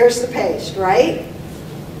 there's the paste, right?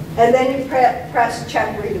 And then you press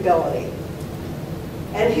check readability.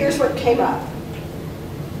 And here's what came up.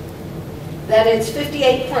 That it's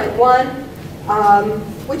 58.1,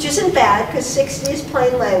 which isn't bad because 60 is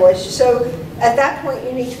plain language. So at that point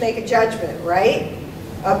you need to make a judgment, right?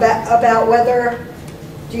 About whether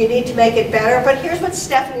do you need to make it better. But here's what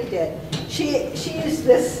Stephanie did. She used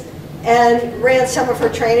this and ran some of her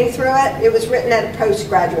training through it. It was written at a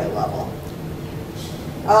postgraduate level.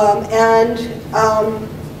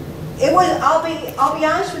 It was, I'll be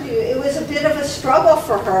honest with you, it was a bit of a struggle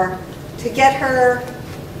for her to get her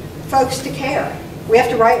folks to care. We have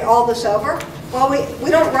to write all this over. Well, we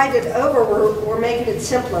don't write it over, we're making it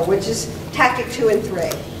simpler, which is tactic 2 and 3.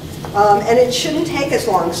 And it shouldn't take as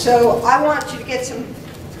long. So I want you to get some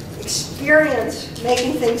experience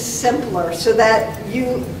making things simpler so that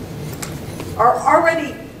you are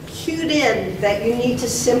already cued in that you need to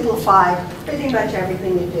simplify pretty much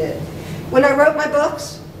everything you did. When I wrote my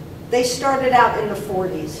books, they started out in the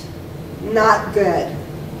 40s. Not good.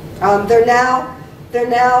 They're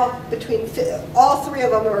now between, all three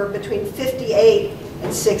of them are between 58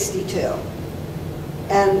 and 62.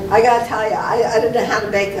 And I gotta tell you, I didn't know how to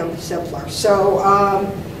make them simpler. So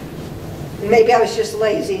maybe I was just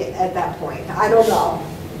lazy at that point. I don't know.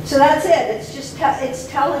 So that's it. It's just it's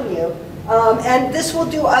telling you. And this will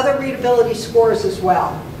do other readability scores as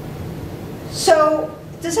well. So,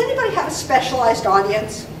 does anybody have a specialized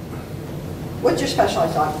audience? What's your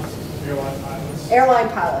specialized audience? Airline pilots. Airline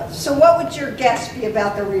pilots. So what would your guess be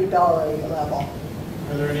about their readability level?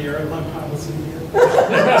 Are there any airline pilots in here?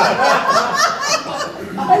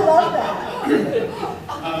 I love that.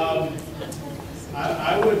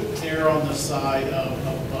 I would err on the side of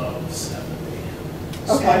above 70.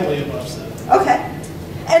 Okay. Slightly above 70. Okay.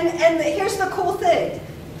 And here's the cool thing.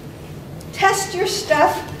 Test your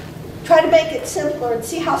stuff, try to make it simpler and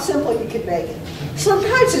see how simple you can make it.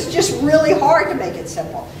 Sometimes it's just really hard to make it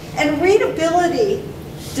simple. And readability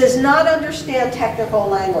does not understand technical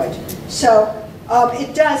language. So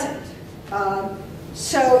it doesn't.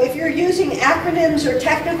 So if you're using acronyms or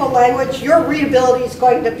technical language, your readability is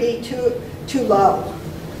going to be too low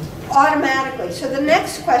automatically. So the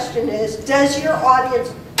next question is, does your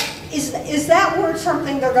audience, is that word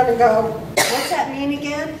something they're going to go, what's that mean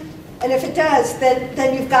again? And if it does,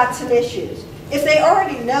 then you've got some issues. If they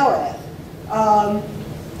already know it,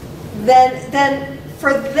 then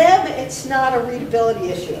for them it's not a readability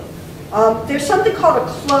issue. There's something called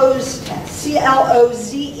a cloze test,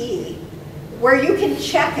 C-L-O-Z-E, where you can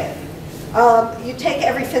check it. You take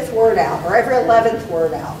every 5th word out or every 11th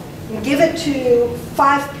word out. You give it to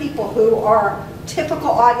 5 people who are typical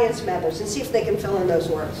audience members and see if they can fill in those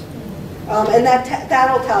words. And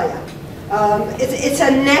that'll tell you. It's a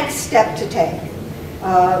next step to take.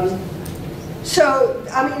 So,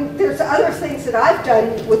 I mean, there's other things that I've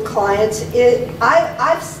done with clients.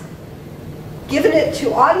 I've given it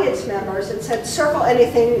to audience members and said, circle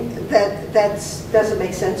anything that doesn't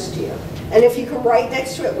make sense to you. And if you can write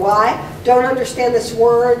next to it, why? Don't understand this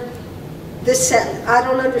word, this sentence, I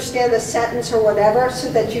don't understand this sentence or whatever, so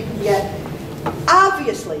that you can get,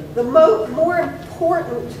 obviously, the more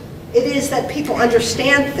important it is that people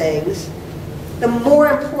understand things, the more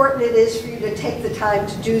important it is for you to take the time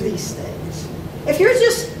to do these things. If you're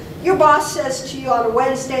just, your boss says to you on a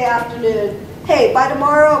Wednesday afternoon, hey, by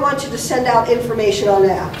tomorrow I want you to send out information on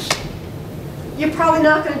X. You're probably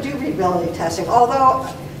not going to do readability testing, although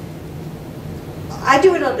I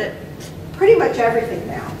do it on pretty much everything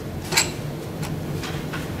now.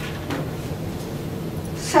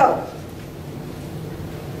 So,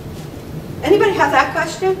 anybody have that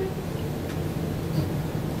question?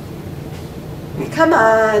 Come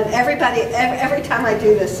on, everybody, every time I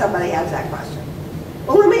do this, somebody has that question.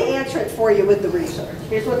 Well, let me answer it for you with the research.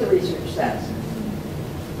 Here's what the research says.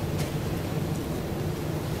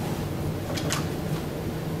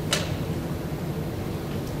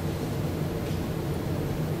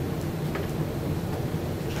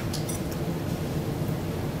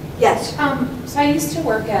 Yes. So I used to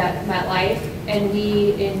work at MetLife, and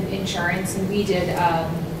we in insurance, and we did a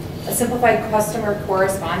simplified customer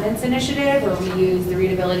correspondence initiative where we used the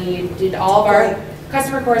readability, did all of our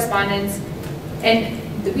customer correspondence, and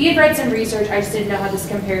we had read some research. I just didn't know how this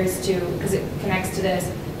compares to, because it connects to this,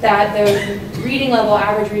 that the reading level,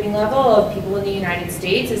 average reading level of people in the United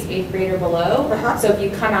States is 8th grade or below. So if you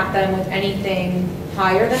come at them with anything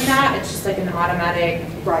higher than that, it's just like an automatic.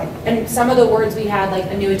 Right. And some of the words we had, like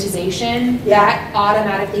annuitization, that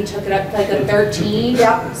automatically took it up to like a 13.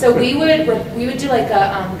 Yeah. So we would do like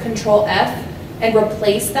a Control F and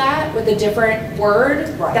replace that with a different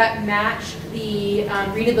word that matched the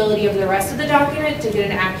readability of the rest of the document to get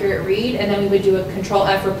an accurate read, and then we would do a Control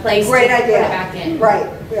F replace Great to idea. put it back in. Right.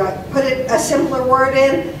 Put a simpler word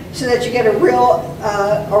in so that you get a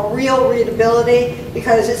real readability,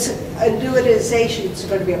 because it's annuitization is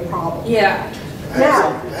going to be a problem. Yeah. I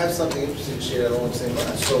have something interesting to share along the same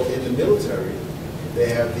line. So in the military, they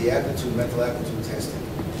have the mental aptitude testing,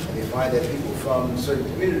 and they find that people from certain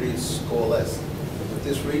communities score less. But with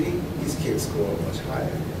this reading, these kids score much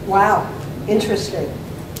higher. Wow, interesting.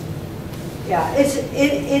 Yeah, it's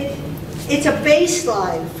a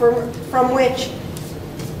baseline from which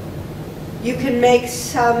you can make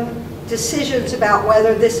some decisions about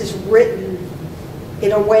whether this is written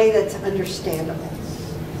in a way that's understandable.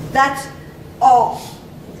 That's all.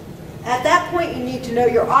 At that point, you need to know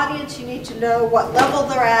your audience, you need to know what level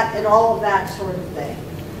they're at, and all of that sort of thing.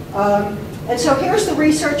 And so here's the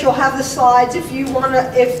research. You'll have the slides if you want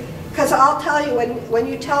to, because I'll tell you, when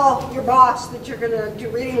you tell your boss that you're going to do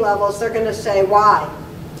reading levels, they're going to say, why?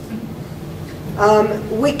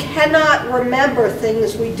 We cannot remember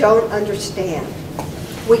things we don't understand.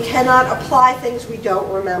 We cannot apply things we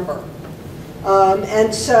don't remember.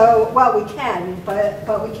 And so, well, we can,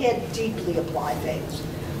 but we can't deeply apply things.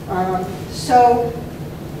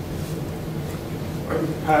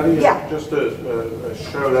 Patty, just a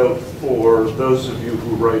shout out for those of you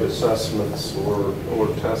who write assessments or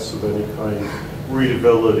tests of any kind.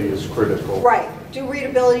 Readability is critical. Right. do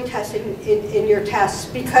readability testing in your tests,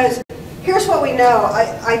 because here's what we know.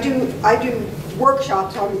 I do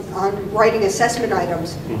workshops on writing assessment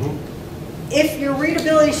items. If your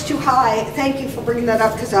readability is too high, thank you for bringing that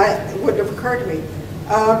up because it wouldn't have occurred to me.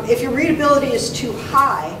 If your readability is too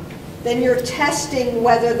high, then you're testing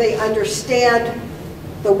whether they understand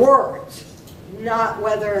the words, not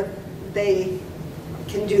whether they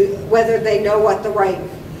whether they know what the right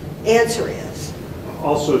answer is.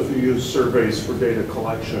 Also, if you use surveys for data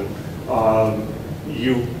collection,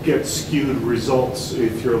 you get skewed results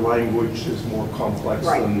if your language is more complex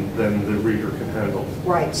than the reader can handle.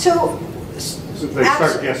 Right. So they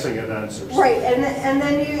start guessing at answers. Right, and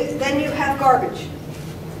then you have garbage.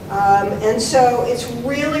 And so it's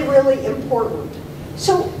really, really important.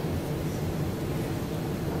 So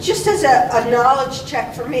just as a knowledge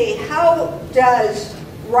check for me, how does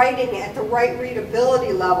writing at the right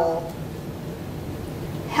readability level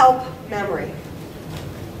help memory?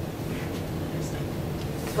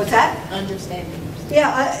 What's that? Understanding.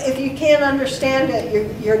 Yeah, if you can't understand it,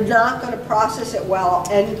 you're not going to process it well,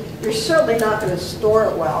 and you're certainly not going to store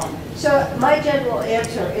it well. So my general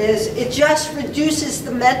answer is it just reduces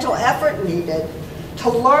the mental effort needed to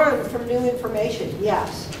learn from new information,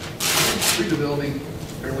 yes. Readability,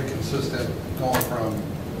 fairly consistent, going from,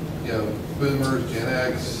 you know, boomers, Gen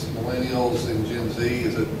X, millennials, and Gen Z,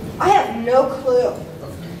 is it? I have no clue.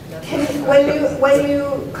 When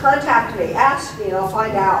you contact me, ask me and I'll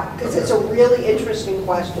find out, because it's a really interesting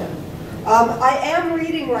question. I am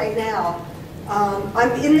reading right now.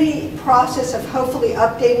 I'm in the process of hopefully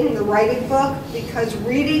updating the writing book, because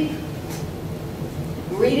reading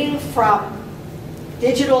from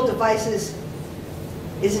digital devices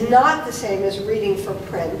is not the same as reading from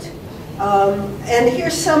print. And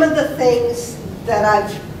here's some of the things that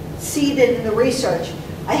I've seen in the research.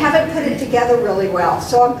 I haven't put it together really well,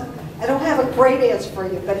 so I don't have a great answer for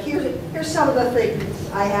you, but here's some of the things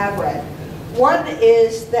I have read. One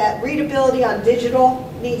is that readability on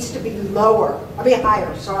digital needs to be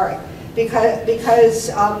higher, sorry, because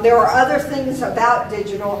there are other things about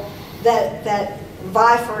digital that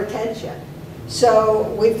vie for attention.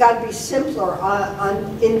 So we've got to be simpler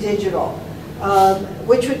in digital,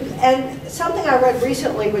 and something I read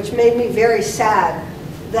recently which made me very sad,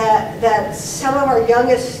 that some of our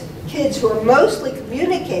youngest kids who are mostly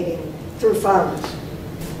communicating through phones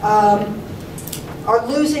are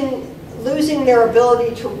losing their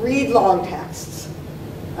ability to read long texts.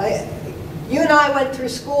 You and I went through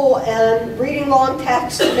school, and reading long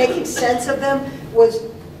texts and making sense of them was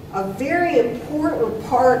a very important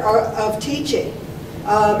part of teaching.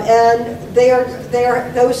 And they are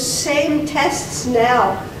those same tests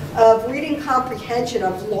now of reading comprehension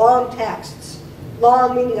of long texts,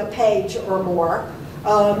 long meaning a page or more.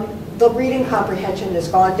 The reading comprehension has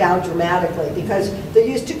gone down dramatically because they're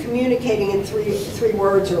used to communicating in three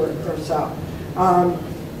words or so.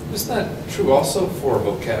 Isn't that true also for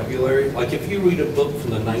vocabulary? Like if you read a book from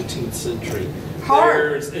the 19th century,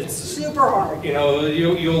 it's super hard. You know,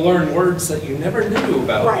 you'll learn words that you never knew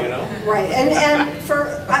about. Right, you know. Right, and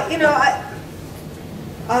for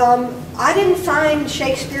I didn't find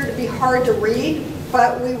Shakespeare to be hard to read,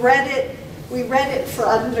 but we read it. We read it for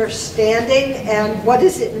understanding and what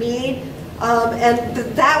does it mean, and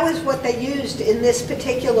that was what they used in this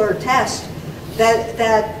particular test. That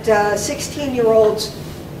 16-year-olds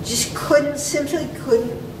just simply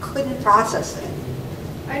couldn't process it.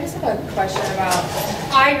 I just have a question about,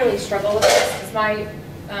 I really struggle with this because my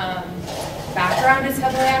background is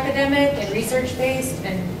heavily academic and research-based,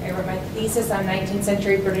 and I wrote my thesis on 19th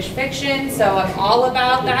century British fiction, so I'm all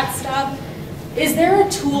about that stuff. Is there a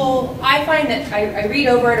tool, I find that I read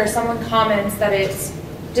over it or someone comments that it's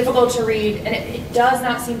difficult to read, and it does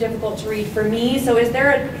not seem difficult to read for me, so is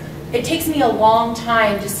there it takes me a long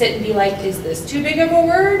time to sit and be like, is this too big of a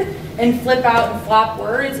word? And flip out and flop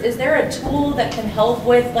words. Is there a tool that can help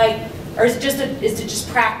with or is it just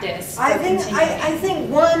practice? I think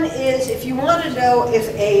one is, if you want to know if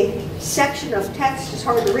a section of text is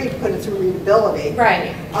hard to read, put it through readability.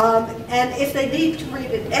 Right. And if they need to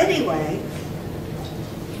read it anyway,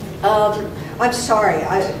 I'm sorry,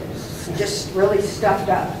 I just really stuffed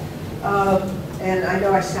up. And I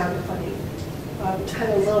know I sound funny.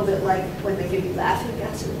 Kind of a little bit like when they give you laughing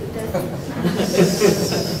gas at the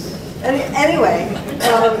dentist. Anyway,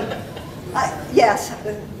 yes,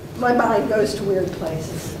 my mind goes to weird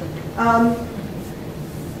places.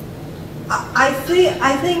 I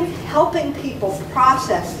think helping people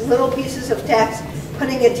process little pieces of text,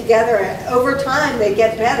 putting it together, over time they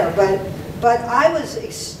get better. But I was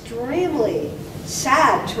extremely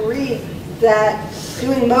sad to read that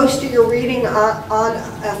doing most of your reading on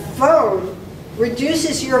a phone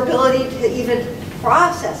reduces your ability to even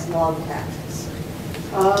process long texts.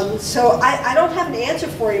 So I don't have an answer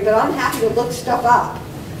for you, but I'm happy to look stuff up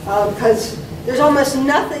because there's almost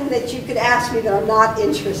nothing that you could ask me that I'm not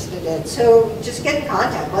interested in. So just get in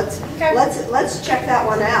contact. Let's check that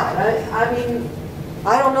one out. I mean,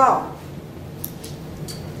 I don't know.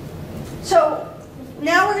 So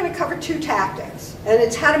now we're going to cover 2 tactics, and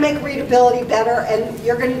it's how to make readability better, and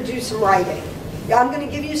you're going to do some writing. I'm going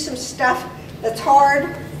to give you some stuff that's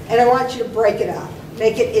hard, and I want you to break it up.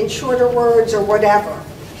 Make it in shorter words or whatever,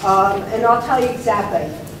 and I'll tell you exactly.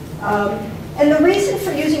 And the reason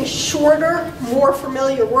for using shorter, more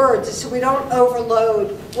familiar words is so we don't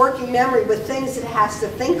overload working memory with things it has to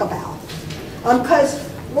think about. Because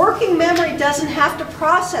working memory doesn't have to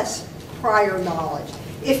process prior knowledge.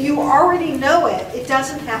 If you already know it, it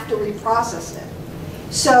doesn't have to reprocess it.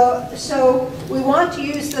 So we want to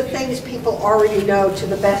use the things people already know to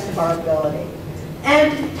the best of our ability.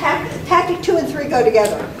 And tactic 2 and 3 go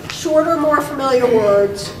together. Shorter, more familiar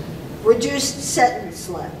words, reduced sentence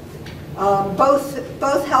length.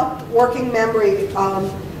 Both help working memory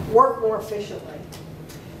work more efficiently.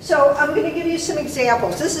 So I'm going to give you some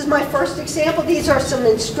examples. This is my first example. These are some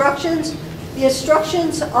instructions. The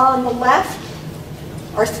instructions on the left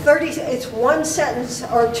are 30, it's 1 sentence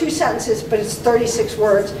or 2 sentences, but it's 36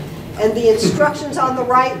 words. And the instructions on the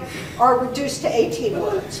right are reduced to 18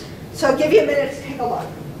 words. So I'll give you a minute to take a look.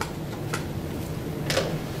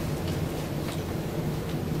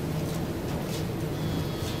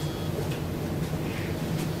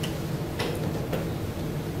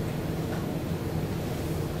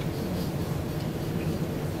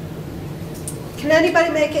 Can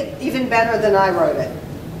anybody make it even better than I wrote it?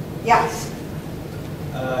 Yes?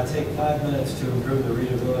 Take 5 minutes to improve the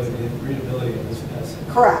readability of this passage.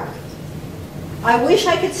 Correct. I wish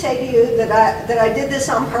I could say to you that I did this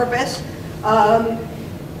on purpose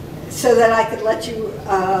so that I could let you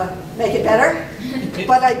make it better,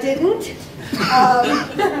 but I didn't.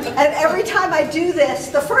 And every time I do this,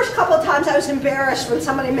 the first couple of times I was embarrassed when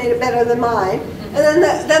somebody made it better than mine, and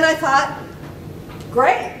then I thought,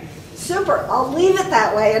 great, super, I'll leave it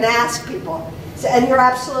that way and ask people. And you're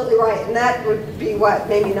absolutely right, and that would be what,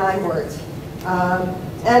 maybe 9 words.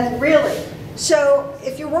 And really, so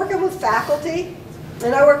if you're working with faculty,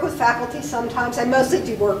 and I work with faculty sometimes, I mostly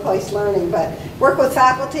do workplace learning, but work with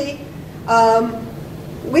faculty,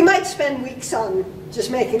 we might spend weeks on just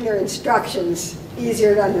making their instructions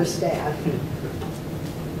easier to understand.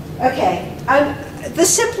 Okay, the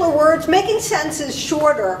simpler words, making sentences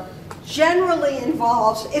shorter generally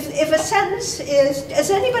involves, if a sentence is, does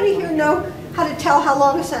anybody here know how to tell how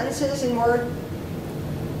long a sentence is in Word?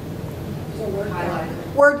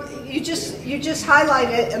 Word, you just highlight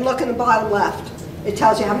it and look in the bottom left. It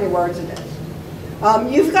tells you how many words it is.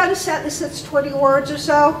 You've got a sentence that's 20 words or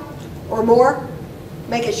so, or more,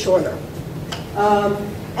 make it shorter.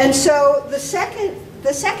 And so the second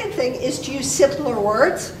thing is to use simpler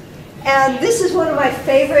words. And this is one of my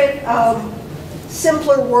favorite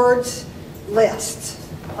simpler words lists.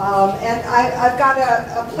 And I've got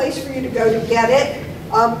a place for you to go to get it.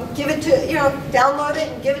 Give it to, download it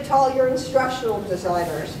and give it to all your instructional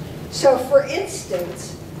designers. So for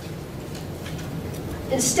instance,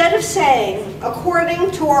 instead of saying,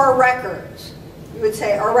 according to our records, you would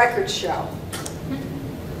say, our records show.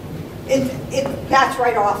 That's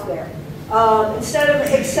right off there. Instead of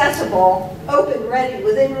accessible, open, ready,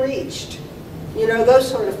 within reach, those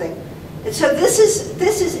sort of things. And so this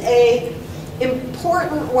is a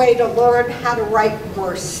important way to learn how to write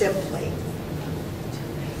more simply.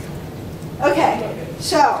 Okay,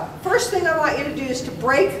 so first thing I want you to do is to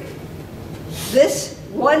break this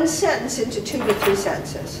one sentence into 2 to 3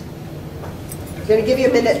 sentences. I'm going to give you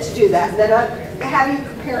a minute to do that, and then I'll have you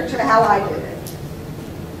compare it to how I did it.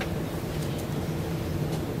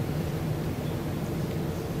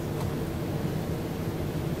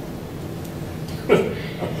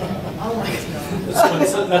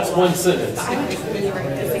 That's one sentence.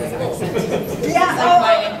 Yeah. Like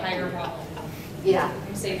my entire problem. Yeah.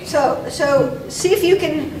 I'm saving. So see if you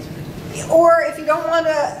can, or if you don't want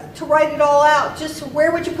to write it all out, just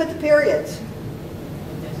where would you put the periods?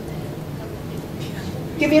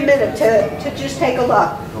 Give you a minute to just take a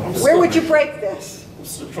look. Where would you break this? I'm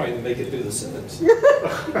still trying to make it through the sentence.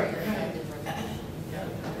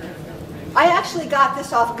 I actually got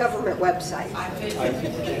this off a government website.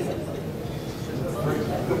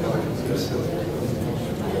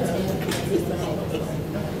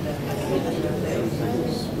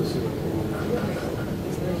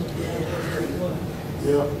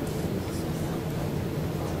 Yeah.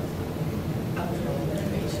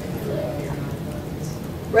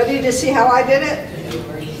 Ready to see how I did it?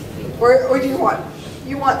 Or do you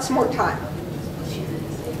want some more time?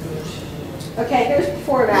 Okay, here's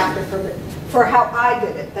before and after for how I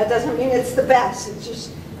did it. That doesn't mean it's the best. It's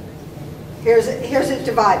just, here's it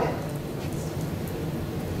divided.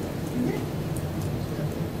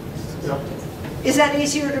 Yep. Is that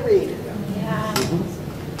easier to read? Yeah.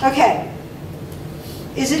 Okay.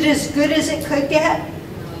 Is it as good as it could get?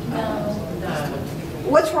 No.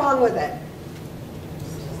 What's wrong with it?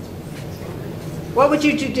 What would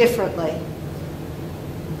you do differently?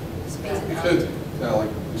 You could kind of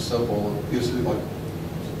like do simple, use it like,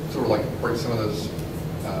 sort of like break some of those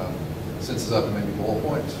sentences up and maybe bullet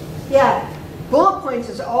points. Yeah, bullet points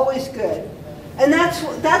is always good. And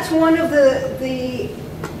that's one of the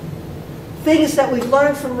things that we've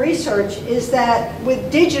learned from research is that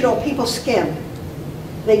with digital, people skim.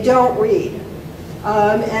 They don't read.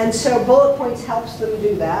 And so bullet points helps them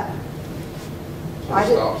do that.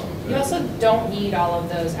 You also don't need all of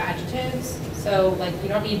those adjectives. So like you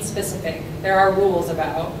don't need specific. There are rules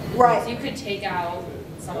about. Right. So you could take out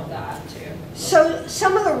some of that too. So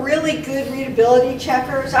some of the really good readability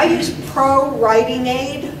checkers, I use Pro Writing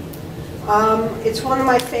Aid. It's one of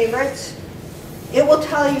my favorites. It will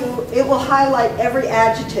tell you, it will highlight every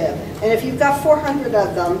adjective. And if you've got 400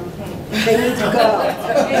 of them, they need to go.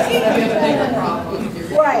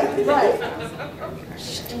 Right.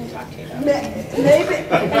 Maybe.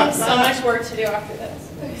 I have so much work to do after this.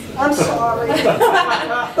 I'm sorry.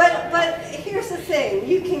 But here's the thing.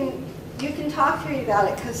 You can talk to me about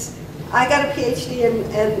it because I got a PhD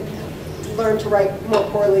and learned to write more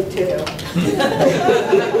poorly too.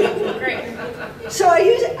 Great. So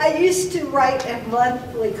I used to write a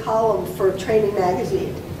monthly column for Training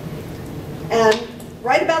Magazine. And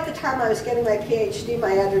right about the time I was getting my PhD,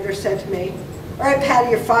 my editor said to me, "All right, Patty,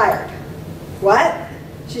 you're fired." What?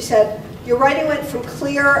 She said, "Your writing went from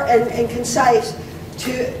clear and concise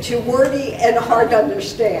to wordy and hard to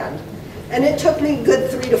understand." And it took me a good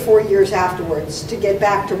 3 to 4 years afterwards to get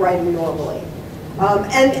back to writing normally.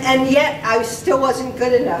 And yet I still wasn't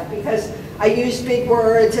good enough because I used big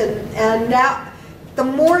words and now the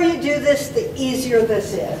more you do this, the easier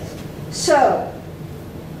this is. So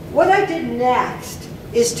what I did next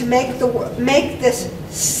is to make this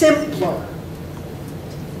simpler.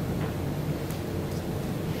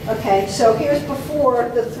 Okay, so here's before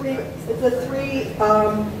the three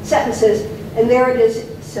sentences, and there it is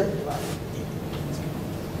simpler.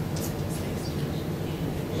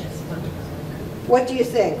 What do you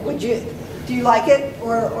think? Do you like it,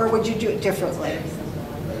 or would you do it differently?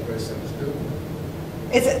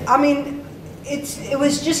 It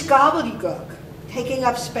was just gobbledygook, taking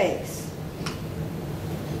up space.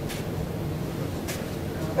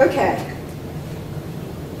 Okay.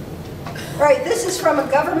 All right, this is from a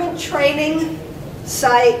government training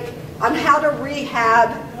site on how to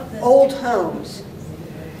rehab old homes.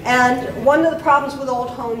 And one of the problems with old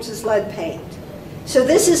homes is lead paint. So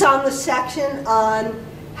this is on the section on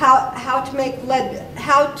how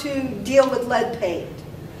to deal with lead paint.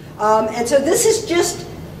 And so this is just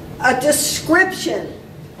a description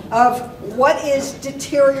of what is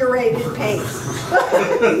deteriorated paint.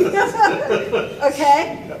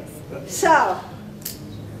 Okay? So,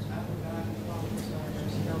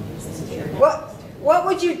 what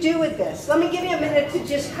would you do with this? Let me give you a minute to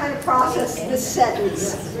just kind of process this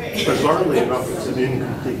sentence. Bizarrely enough, it's an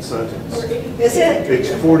incomplete sentence. Is it?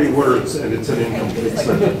 It's 40 words and it's an incomplete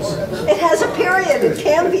sentence. It has a period. It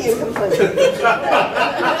can be incomplete.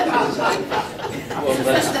 Well,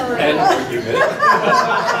 let's end argument.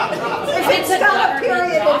 If it's not a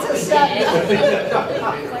period, it's a sentence.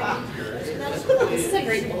 This is a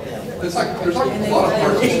great book. There's like a lot of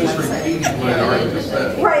parts that's just repeating what I already just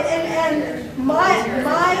said. Right, and my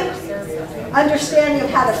understanding of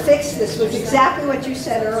how to fix this was exactly what you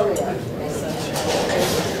said earlier.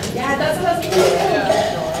 Yeah, that's what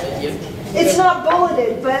It's not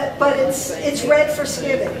bulleted, but it's red for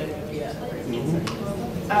skimming.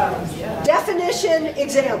 Definition,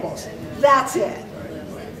 examples. That's it.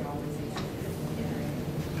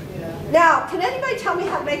 Now, can anybody tell me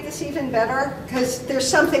how to make this even better? Because there's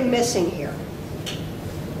something missing here.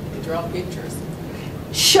 Draw pictures.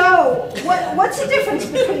 Show, what's the difference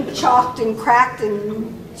between chalked and cracked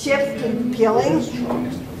and chipped and peeling?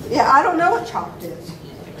 Yeah, I don't know what chalked is,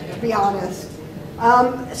 to be honest.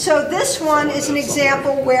 So this one is an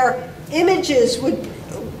example where images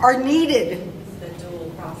are needed. The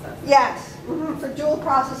dual process. Yes, for dual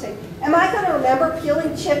processing. Am I going to remember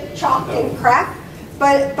peeling, chipped, chalked, and cracked?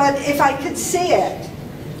 But if I could see it,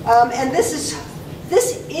 and this is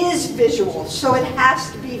visual, so it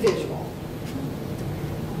has to be visual.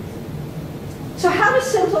 So how do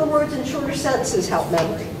simpler words and shorter sentences help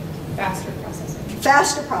memory? Faster processing.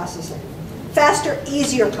 Faster processing. Faster,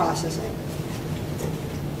 easier processing.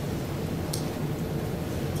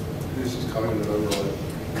 This is cognitive overload.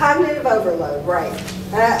 Cognitive overload, right.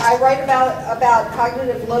 I write about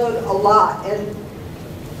cognitive load a lot, and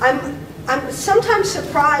I'm sometimes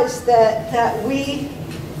surprised that we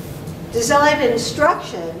design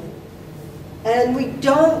instruction and we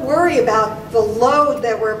don't worry about the load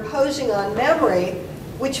that we're imposing on memory,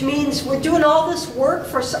 which means we're doing all this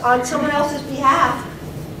work on someone else's behalf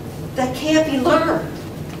that can't be learned.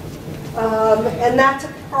 And that's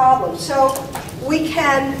a problem. So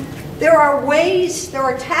there are ways, there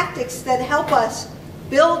are tactics that help us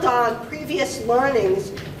build on previous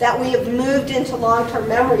learnings that we have moved into long-term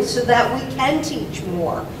memory so that we can teach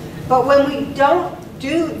more. But when we don't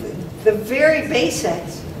do the very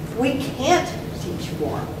basics, we can't teach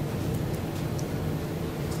more.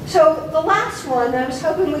 So the last one, I was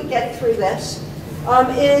hoping we'd get through this,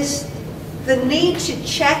 is the need to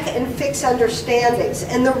check and fix understandings.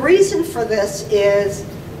 And the reason for this is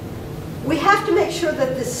we have to make sure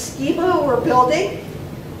that the schema we're building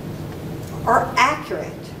are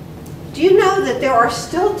accurate. Do you know that there are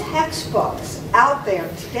still textbooks out there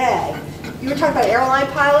today, you were talking about airline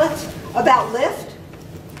pilots, about lift,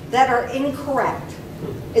 that are incorrect.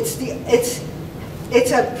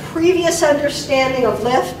 It's a previous understanding of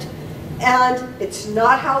lift, and it's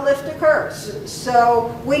not how lift occurs.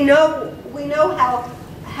 So we know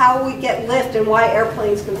how we get lift and why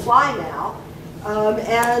airplanes can fly now.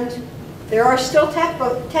 And there are still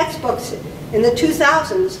textbooks in the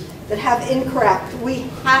 2000s that have incorrect.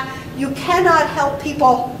 You cannot help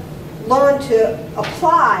people learn to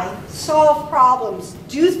apply, solve problems,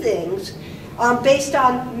 do things based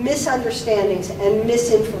on misunderstandings and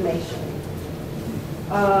misinformation.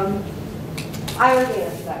 I already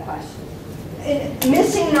answered that question.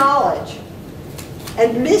 Missing knowledge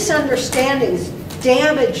and misunderstandings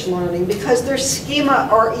damage learning because their schema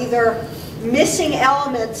are either missing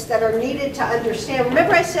elements that are needed to understand.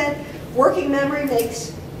 Remember I said working memory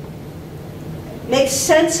makes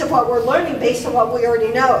sense of what we're learning based on what we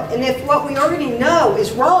already know. And if what we already know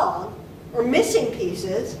is wrong or missing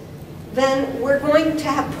pieces, then we're going to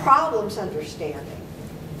have problems understanding.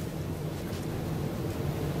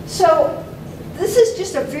 So this is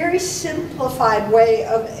just a very simplified way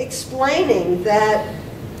of explaining that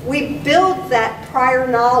we build that prior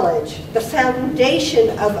knowledge, the foundation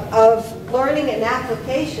of learning and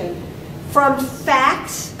application, from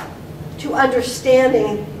facts to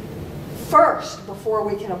understanding first before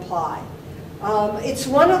we can apply. It's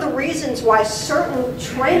one of the reasons why certain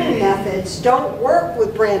training methods don't work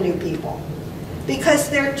with brand new people, because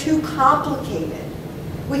they're too complicated.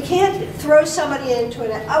 We can't throw somebody into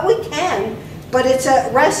it. We can, but it's a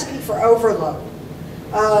recipe for overload.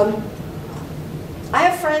 I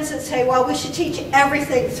have friends that say, well, we should teach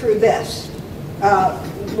everything through this.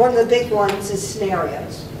 One of the big ones is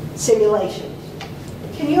scenarios, simulations.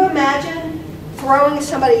 Can you imagine throwing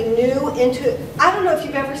somebody new into, I don't know if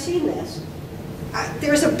you've ever seen this.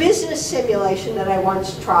 There's a business simulation that I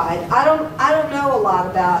once tried. I don't know a lot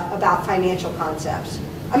about financial concepts.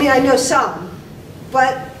 I mean, I know some,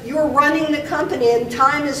 but you're running the company and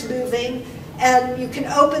time is moving and you can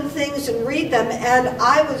open things and read them, and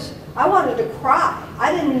I wanted to cry.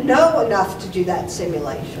 I didn't know enough to do that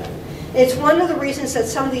simulation. It's one of the reasons that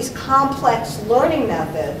some of these complex learning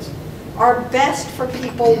methods are best for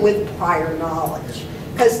people with prior knowledge,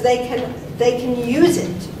 because they can use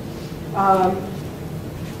it.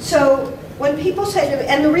 So when people say to me,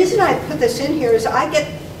 and the reason I put this in here is I get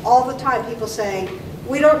all the time people saying,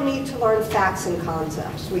 we don't need to learn facts and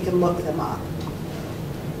concepts, we can look them up.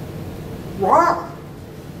 Wrong.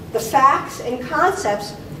 The facts and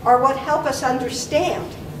concepts are what help us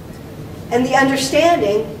understand. And the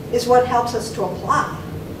understanding is what helps us to apply.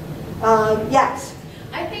 Yes?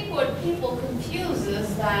 I think what people confuse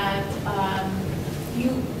is that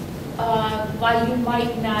while you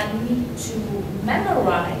might not need to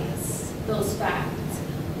memorize those facts,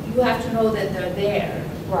 you have to know that they're there.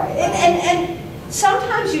 Right. And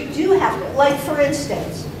sometimes you do have to, like for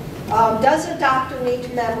instance, does a doctor need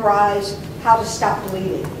to memorize how to stop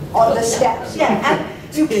bleeding? All the steps. Yeah.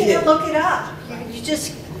 And you can't look it up. You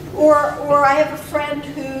just, or I have a friend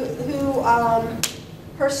who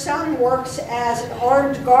her son works as an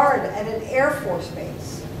armed guard at an Air Force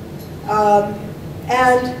base.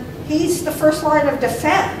 And he's the first line of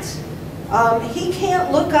defense. He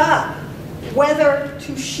can't look up whether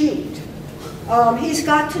to shoot. He's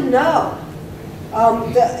got to know.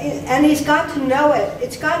 And he's got to know it.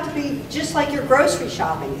 It's got to be just like your grocery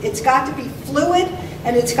shopping. It's got to be fluid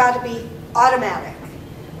and it's got to be automatic.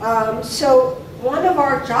 So one of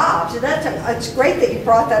our jobs, and it's great that you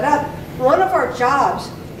brought that up, one of our jobs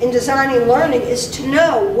in designing learning is to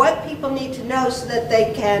know what people need to know so that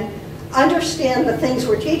they can understand the things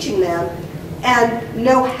we're teaching them and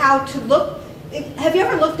know how to look. Have you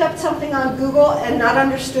ever looked up something on Google and not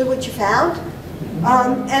understood what you found?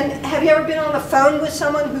 And have you ever been on the phone with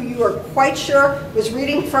someone who you were quite sure was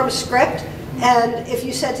reading from a script, and if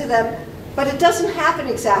you said to them, but it doesn't happen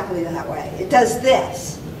exactly that way, it does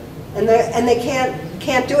this, and they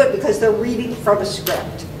can't do it because they're reading from a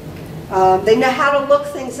script. They know how to look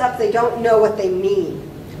things up, they don't know what they mean.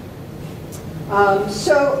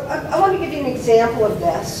 So I want to give you an example of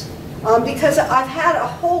this, because I've had a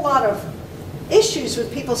whole lot of issues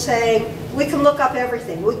with people saying, we can look up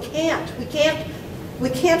everything. We can't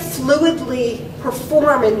fluidly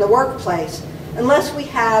perform in the workplace unless we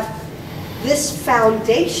have this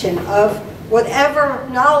foundation of whatever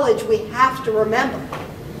knowledge we have to remember.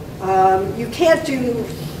 You can't do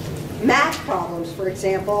math problems, for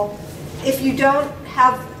example, if you don't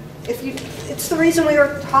have, it's the reason we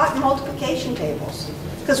were taught multiplication tables,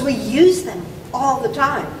 because we use them all the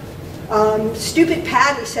time. Stupid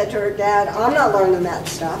Patti said to her dad, I'm not learning that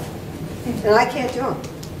stuff, and I can't do them.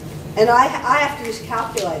 And I have to use a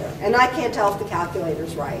calculator, and I can't tell if the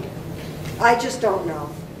calculator's right. I just don't know.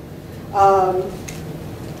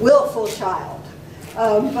 Willful child.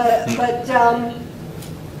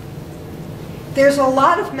 There's a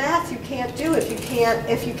lot of math you can't do if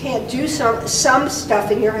you can't do some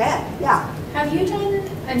stuff in your head. Yeah. Have you done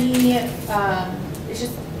any? It's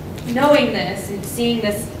just knowing this and seeing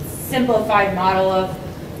this simplified model of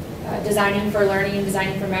designing for learning and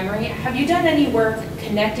designing for memory. Have you done any work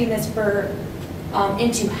connecting this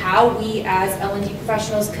into how we as L&D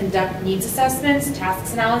professionals conduct needs assessments,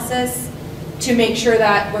 tasks analysis, to make sure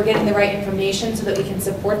that we're getting the right information so that we can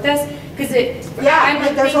support this? Because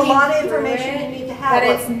there's a lot of information you need to have. But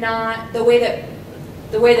it's not the way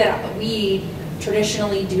that we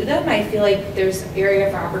traditionally do them. I feel like there's area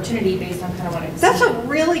for opportunity based on kind of what I'm That's a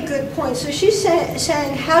really good point. So she's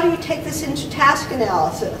saying, how do you take this into task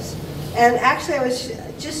analysis? And actually, I was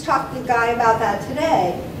just talking to a guy about that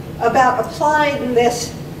today, about applying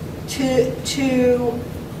this to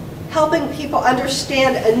helping people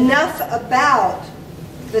understand enough about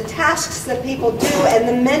the tasks that people do and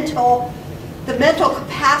the mental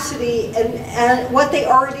capacity and what they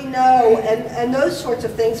already know and those sorts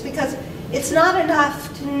of things, because it's not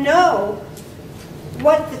enough to know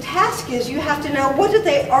what the task is. You have to know what do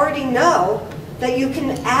they already know that you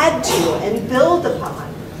can add to and build upon.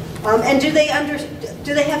 And do they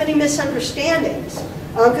have any misunderstandings?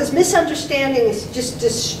 Because misunderstandings just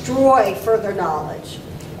destroy further knowledge.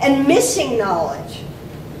 And missing knowledge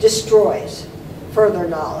destroys further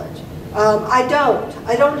knowledge. I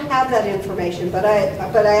don't have that information, but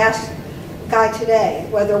I asked a guy today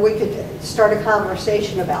whether we could start a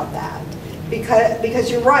conversation about that.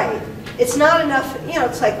 Because you're right, it's not enough,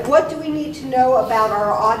 it's like, what do we need to know about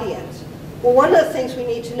our audience? Well, one of the things we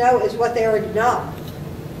need to know is what they already know.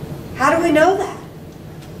 How do we know that?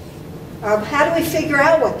 How do we figure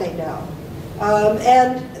out what they know?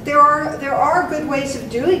 And there are good ways of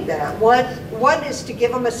doing that. One is to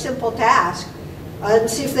give them a simple task and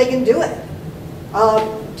see if they can do it.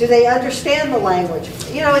 Do they understand the language?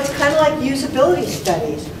 It's kind of like usability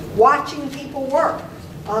studies, watching people work.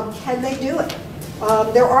 Can they do it?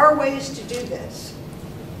 There are ways to do this.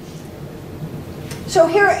 So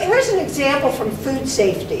here's an example from food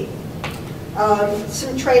safety,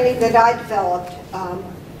 some training that I developed.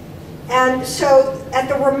 And so at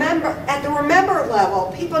the remember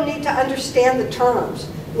level, people need to understand the terms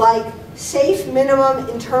like safe minimum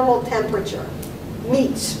internal temperature,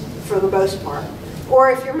 meats for the most part.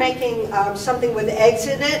 Or if you're making something with eggs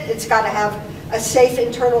in it, it's got to have a safe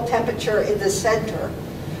internal temperature in the center,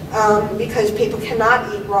 because people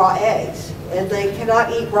cannot eat raw eggs and they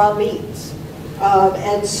cannot eat raw meats.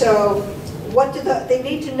 And so they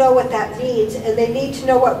need to know what that means, and they need to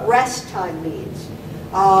know what rest time means.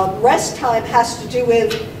 Rest time has to do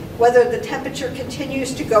with whether the temperature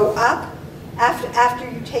continues to go up after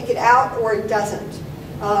you take it out or it doesn't.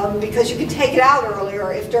 Because you can take it out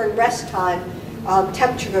earlier if during rest time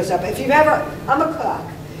temperature goes up. I'm a cook,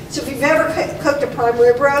 so if you've ever cooked a prime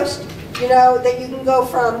rib roast, you know that you can go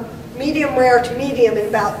from medium rare to medium in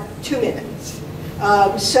about 2 minutes.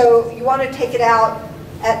 So you want to take it out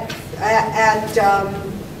at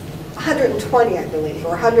 120, I believe, or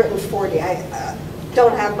 140. I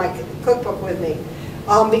don't have my cookbook with me,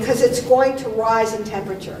 because it's going to rise in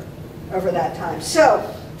temperature over that time. So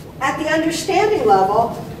at the understanding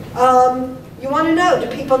level, you want to know, do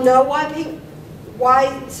people know why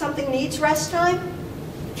why something needs rest time?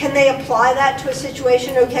 Can they apply that to a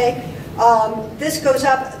situation? Okay, this goes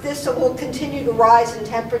up, this will continue to rise in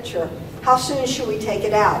temperature. How soon should we take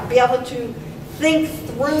it out? Be able to think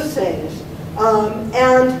through things.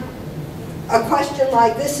 And a question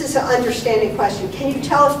like this is an understanding question. Can you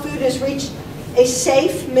tell if food has reached a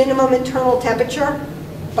safe minimum internal temperature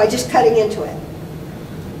by just cutting into it?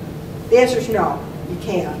 The answer is no, you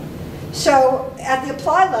can't. So at the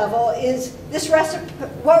applied level, is this recipe,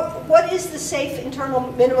 what is the safe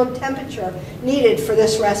internal minimum temperature needed for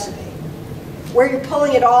this recipe? Where you're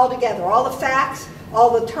pulling it all together, all the facts,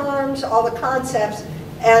 all the terms, all the concepts,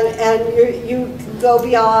 and you go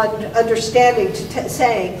beyond understanding to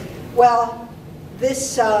saying, well,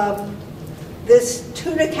 this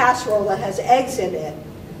tuna casserole that has eggs in it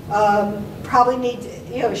probably needs,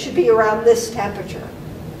 should be around this temperature.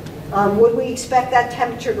 Would we expect that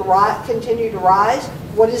temperature to continue to rise?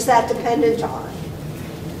 What is that dependent on?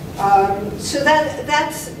 So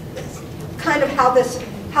that's kind of how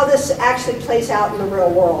this actually plays out in the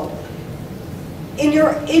real world. In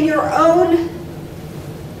your own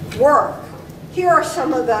work, here are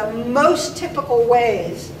some of the most typical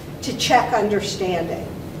ways to check understanding.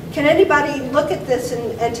 Can anybody look at this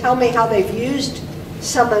and tell me how they've used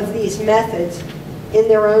some of these methods in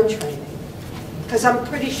their own training? Because I'm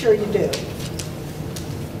pretty sure you do.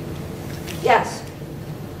 Yes?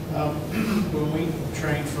 When we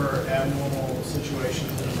train for abnormal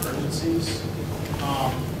situations and emergencies,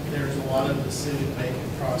 there's a lot of decision-making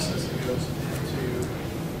process that goes into,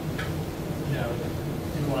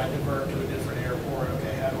 do I divert to a different airport?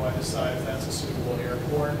 Okay, how do I decide if that's a suitable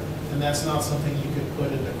airport? And that's not something you could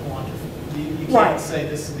put into quantification. You can't say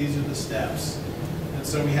these are the steps. And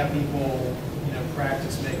so we have people,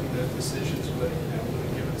 practice making those decisions with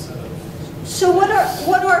a given set of. So what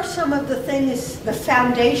are some of the things, the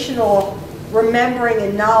foundational remembering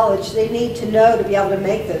and knowledge they need to know to be able to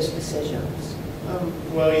make those decisions?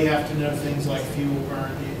 Well, you have to know things like fuel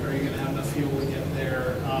burn. Are you going to have enough fuel to get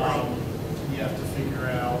there? You have to figure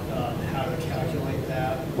out how to calculate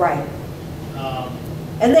that. Right.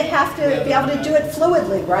 And they have to be able to do it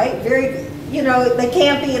fluidly, right? Very, they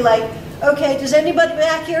can't be like, okay, does anybody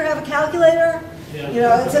back here have a calculator? Yeah. You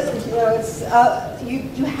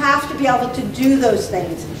have to be able to do those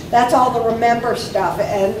things. That's all the remember stuff.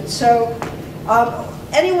 And so,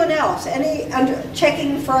 anyone else? Any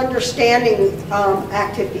checking for understanding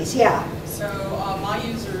activities? Yeah. So my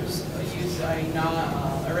users use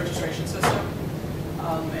a registration system,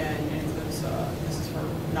 and it includes this is for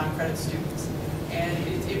non-credit students. And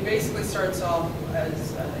it basically starts off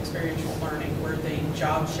as experiential learning, where they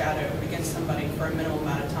job shadow against somebody for a minimal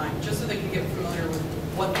amount of time, just so they can get familiar with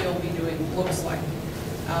what they'll be doing looks like.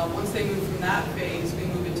 Once they move from that phase, we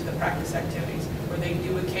move into the practice activities, where they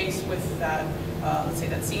do a case with that, let's say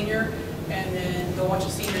that senior, and then they'll watch a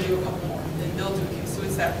senior do a couple more. Then they'll do a case. So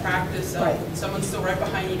it's that practice of someone's still right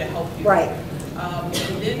behind you to help you. Right. And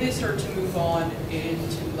then they start to move on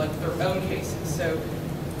into like their own cases. So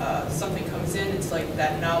something comes in, it's like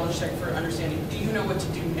that knowledge check for understanding. Do you know what to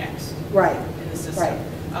do next? Right. In the system.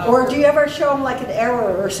 Right. Or do you ever show them like an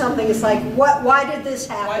error or something? It's like, why did this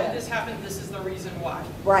happen? Why did this happen? This is the reason why.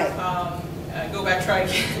 Right. Go back, try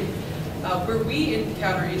again. Where we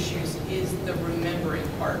encounter issues is the remembering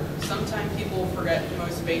part. Sometimes people forget the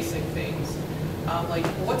most basic things. Like,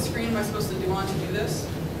 what screen am I supposed to do on to do this?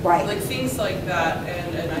 Right. Like things like that,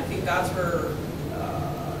 and I think that's where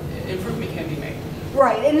improvement can be made.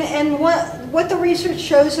 Right, and what the research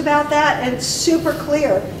shows about that, and it's super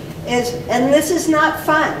clear, is, and this is not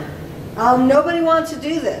fun. Nobody wants to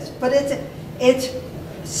do this, but it's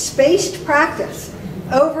spaced practice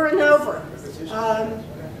over and over.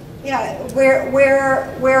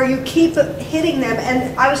 Where you keep hitting them,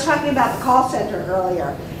 and I was talking about the call center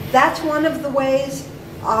earlier. That's one of the ways.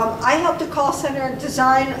 I helped a call center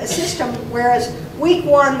design a system, whereas week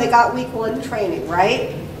 1 they got week 1 training,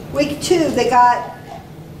 right? Week 2 they got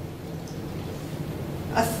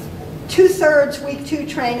 2/3 week 2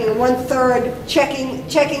 training and 1/3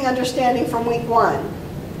 checking understanding from week 1.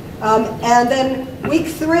 And then week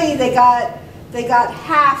 3 they got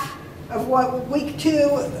half of what week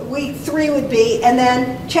 3 would be, and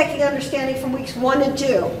then checking understanding from weeks 1 and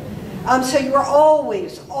 2. So you are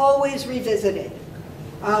always revisited.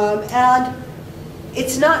 And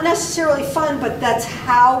it's not necessarily fun, but that's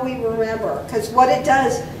how we remember. Because what it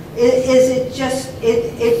does is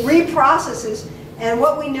it reprocesses. And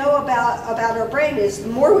what we know about our brain is the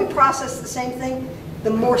more we process the same thing,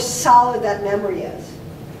 the more solid that memory is.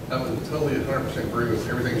 I would totally 100% agree with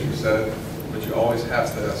everything she said, but you always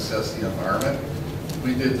have to assess the environment.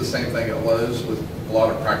 We did the same thing at Lowe's with a lot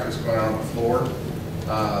of practice going on the floor.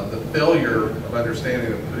 The failure of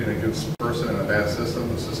understanding of putting a good person in a bad system,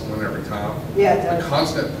 the system went every time. Yeah, it does. The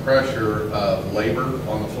constant pressure of labor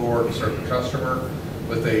on the floor to serve the customer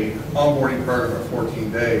with a onboarding program of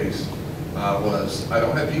 14 days was, I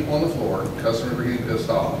don't have people on the floor, customers are getting pissed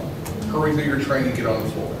off. Hurry through your training, get on the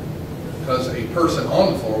floor. Because a person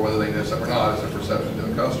on the floor, whether they know something or not, is a perception to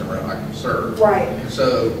the customer and I can serve. Right.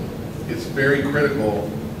 So it's very critical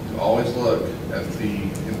to always look at the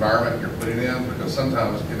environment you're putting in, because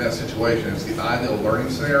sometimes in that situation, it's the ideal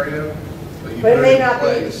learning scenario, but you But it put may in not be,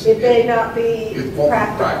 place, it may not be it won't be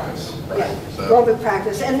practical. practice. Right. Yeah, So- won't be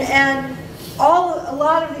practice. And a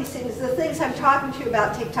lot of these things, the things I'm talking to you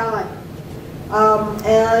about take time.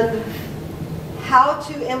 And how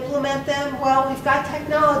to implement them, well, we've got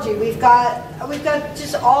technology, we've got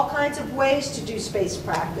just all kinds of ways to do space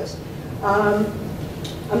practice.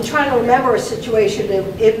 I'm trying to remember a situation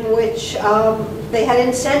in which they had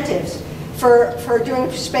incentives for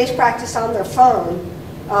doing space practice on their phone,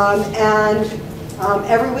 and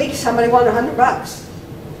every week somebody won $100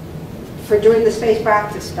 for doing the space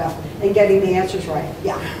practice stuff and getting the answers right.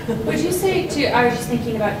 Yeah. Would you say too, I was just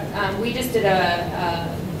thinking about, we just did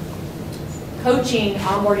a coaching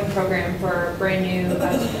onboarding program for brand new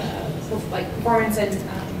like performance and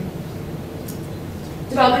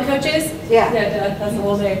development coaches. Yeah. Yeah, that's the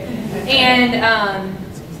whole name. And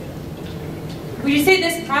would you say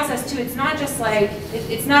this process too, it's not just like,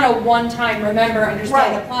 it's not a one-time remember,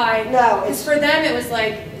 understand, Right. apply. No, Because for them it was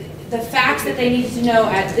like, the facts that they needed to know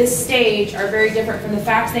at this stage are very different from the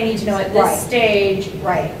facts they need to know at this Right. stage.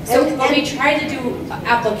 Right. So when we tried to do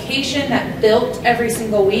application that built every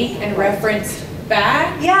single week and referenced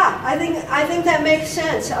back. Yeah, I think that makes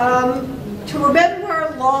sense. To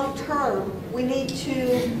remember long term, we need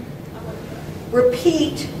to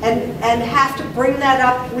repeat and have to bring that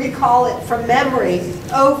up, recall it from memory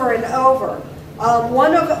over and over.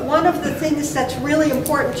 One of the things that's really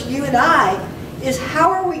important to you and I is how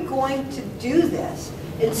are we going to do this?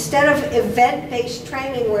 Instead of event-based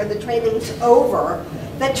training where the training's over,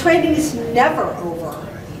 that training is never over.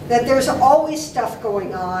 That there's always stuff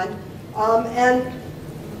going on. And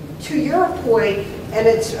to your point, and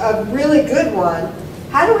it's a really good one,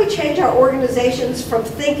 how do we change our organizations from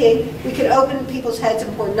thinking we can open people's heads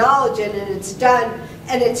and pour knowledge in and it's done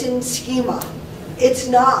and it's in schema? It's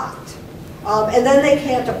not. And then they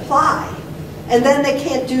can't apply. And then they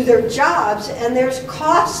can't do their jobs, and there's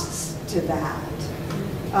costs to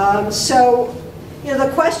that. So, you know,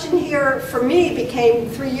 the question here for me became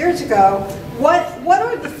 3 years ago, what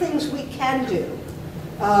are the things we can do?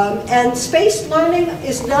 And space learning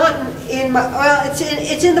is not in my, well,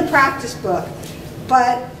 it's in the practice book,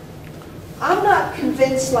 but I'm not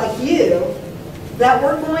convinced like you that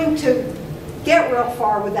we're going to get real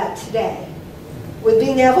far with that today, with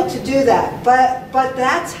being able to do that. But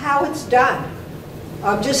that's how it's done.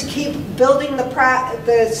 Just keep building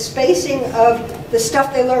the spacing of the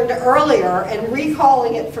stuff they learned earlier and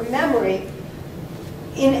recalling it from memory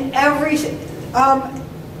in every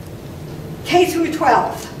K through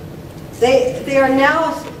 12. They are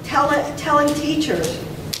now telling teachers,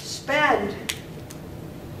 spend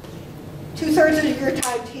 2/3 of your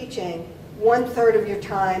time teaching, 1/3 of your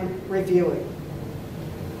time reviewing.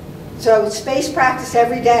 So space practice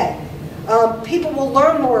every day. People will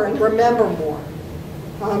learn more and remember more.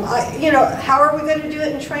 You know, how are we going to do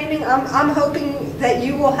it in training? I'm hoping that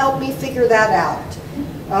you will help me figure that out.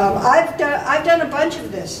 I've done a bunch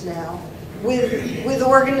of this now with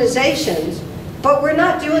organizations, but we're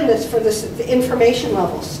not doing this for the information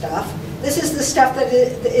level stuff. This is the stuff that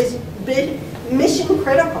is mission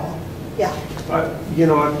critical. Yeah. You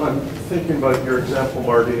know, I'm thinking about your example,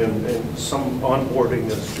 Marty, and some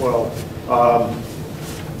onboarding as well.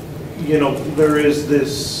 You know, there is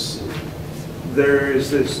this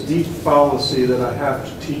deep fallacy that I have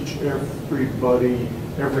to teach everybody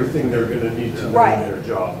everything they're going to need to know in their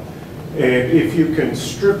job. And if you can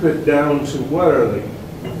strip it down to what are the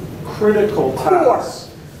critical tasks,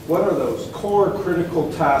 what are those core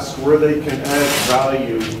critical tasks where they can add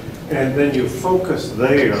value, and then you focus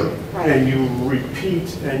there, and you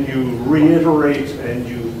repeat and you reiterate and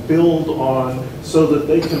you build on so that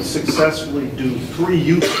they can successfully do 3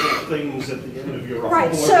 useful things at the end of your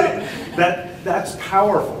onboarding. So that's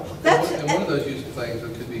powerful. And one of those useful things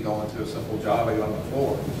that could be going to a simple job on the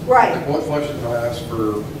floor. Right. Like what questions do I ask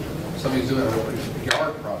for somebody who's doing a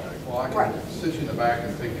yard project? Well, I can sit you in the back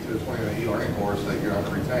and take you through a 20-minute e-learning course that you're going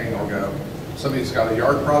to retain. I'll go, somebody's got a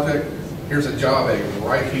yard project, here's a job aid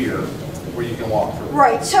right here where you can walk through.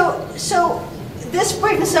 Right, so this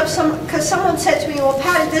brings up because someone said to me, well,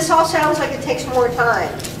 Patty, this all sounds like it takes more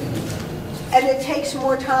time. And it takes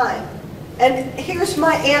more time. And here's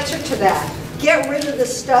my answer to that. Get rid of the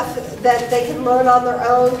stuff that they can learn on their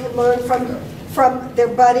own, can learn from their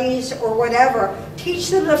buddies or whatever. Teach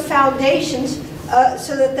them the foundations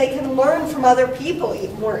so that they can learn from other people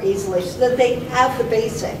more easily, so that they have the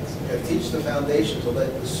basics. Yeah, teach the foundation to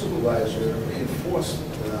let the supervisor reinforce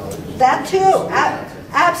the knowledge. That too,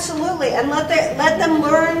 absolutely. And let them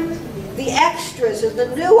learn the extras and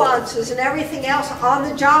the nuances and everything else on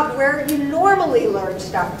the job where you normally learn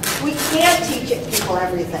stuff. We can't teach people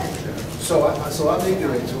everything. So I'm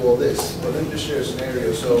ignorant to all this, but let me just share a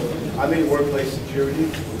scenario. So I'm in workplace security,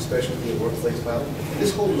 especially in workplace violence.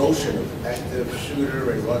 This whole notion of active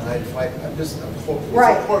shooter and run, hide, fight, it's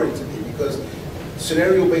abhorrent to me, because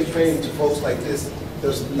scenario-based training to folks like this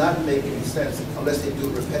does not make any sense unless they do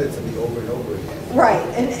it repetitively over and over again. Right,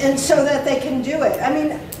 and so that they can do it. I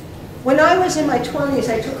mean, when I was in my 20s,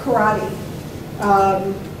 I took karate,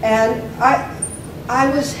 and I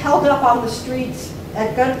was held up on the streets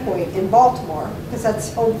at gunpoint in Baltimore, because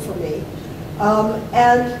that's home for me.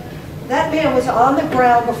 And that man was on the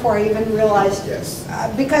ground before I even realized it. Yes.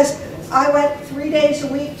 Because I went 3 days a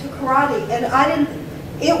week to karate, and I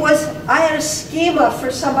had a schema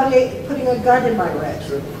for somebody putting a gun in my ribs.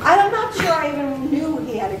 Sure. I'm not sure I even knew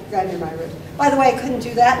he had a gun in my ribs. By the way, I couldn't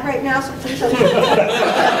do that right now, so please don't.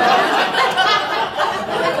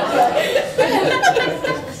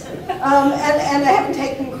 And I haven't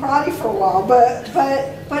taken karate for a while, but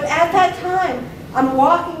at that time, I'm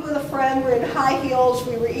walking with a friend, we're in high heels,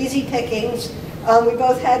 we were easy pickings, we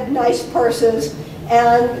both had nice purses,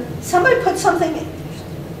 and somebody put something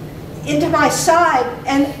into my side,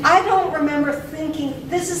 and I don't remember thinking,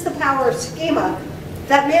 this is the power of schema.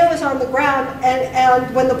 That man was on the ground,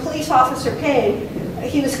 and when the police officer came,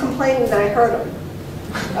 he was complaining that I hurt him.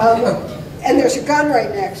 And there's a gun right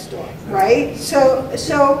next door, right? So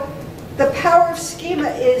the power of schema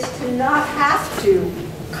is to not have to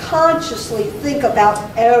consciously think about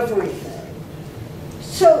everything.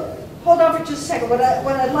 So hold on for just a second. What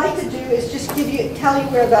I'd like to do is just tell you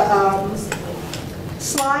where the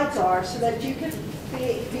slides are, so that you can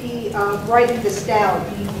be writing this down.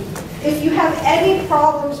 If you have any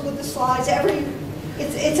problems with the slides,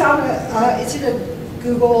 it's in a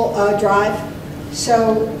Google Drive,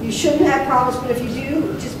 so you shouldn't have problems. But if you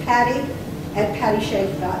do, just Patti at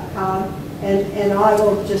pattyshank.com, and I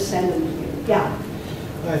will just send them to you. Yeah.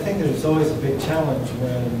 I think there's always a big challenge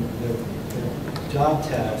when the job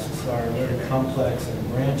tasks are very complex and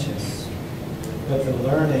branching, but the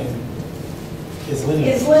learning is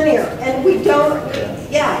linear. It's linear, and we don't.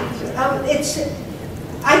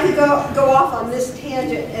 I could go off on this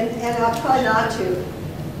tangent, and I'll try not to.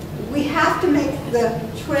 We have to make the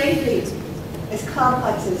training as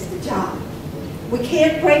complex as the job. We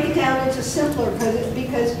can't break it down into simpler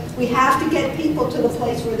because we have to get people to the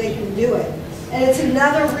place where they can do it. And it's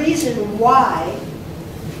another reason why,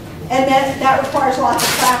 and that requires lots of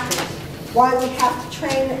practice, why we have to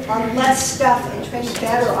train on less stuff and train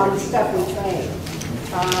better on the stuff we train.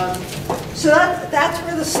 So that's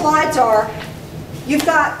where the slides are. You've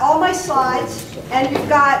got all my slides, and you've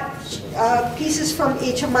got pieces from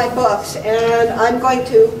each of my books, and I'm going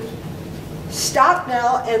to stop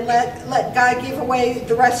now and let Guy give away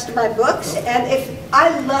the rest of my books. And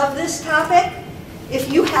I love this topic. If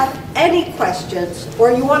you have any questions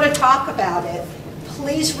or you want to talk about it,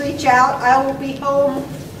 please reach out. I will be home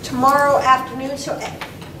tomorrow afternoon. So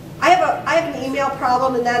I have an email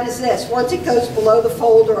problem, and that is this. Once it goes below the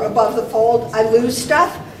fold or above the fold, I lose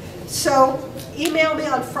stuff. So email me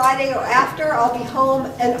on Friday or after. I'll be home,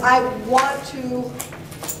 and I want to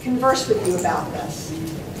converse with you about this.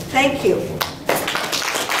 Thank you.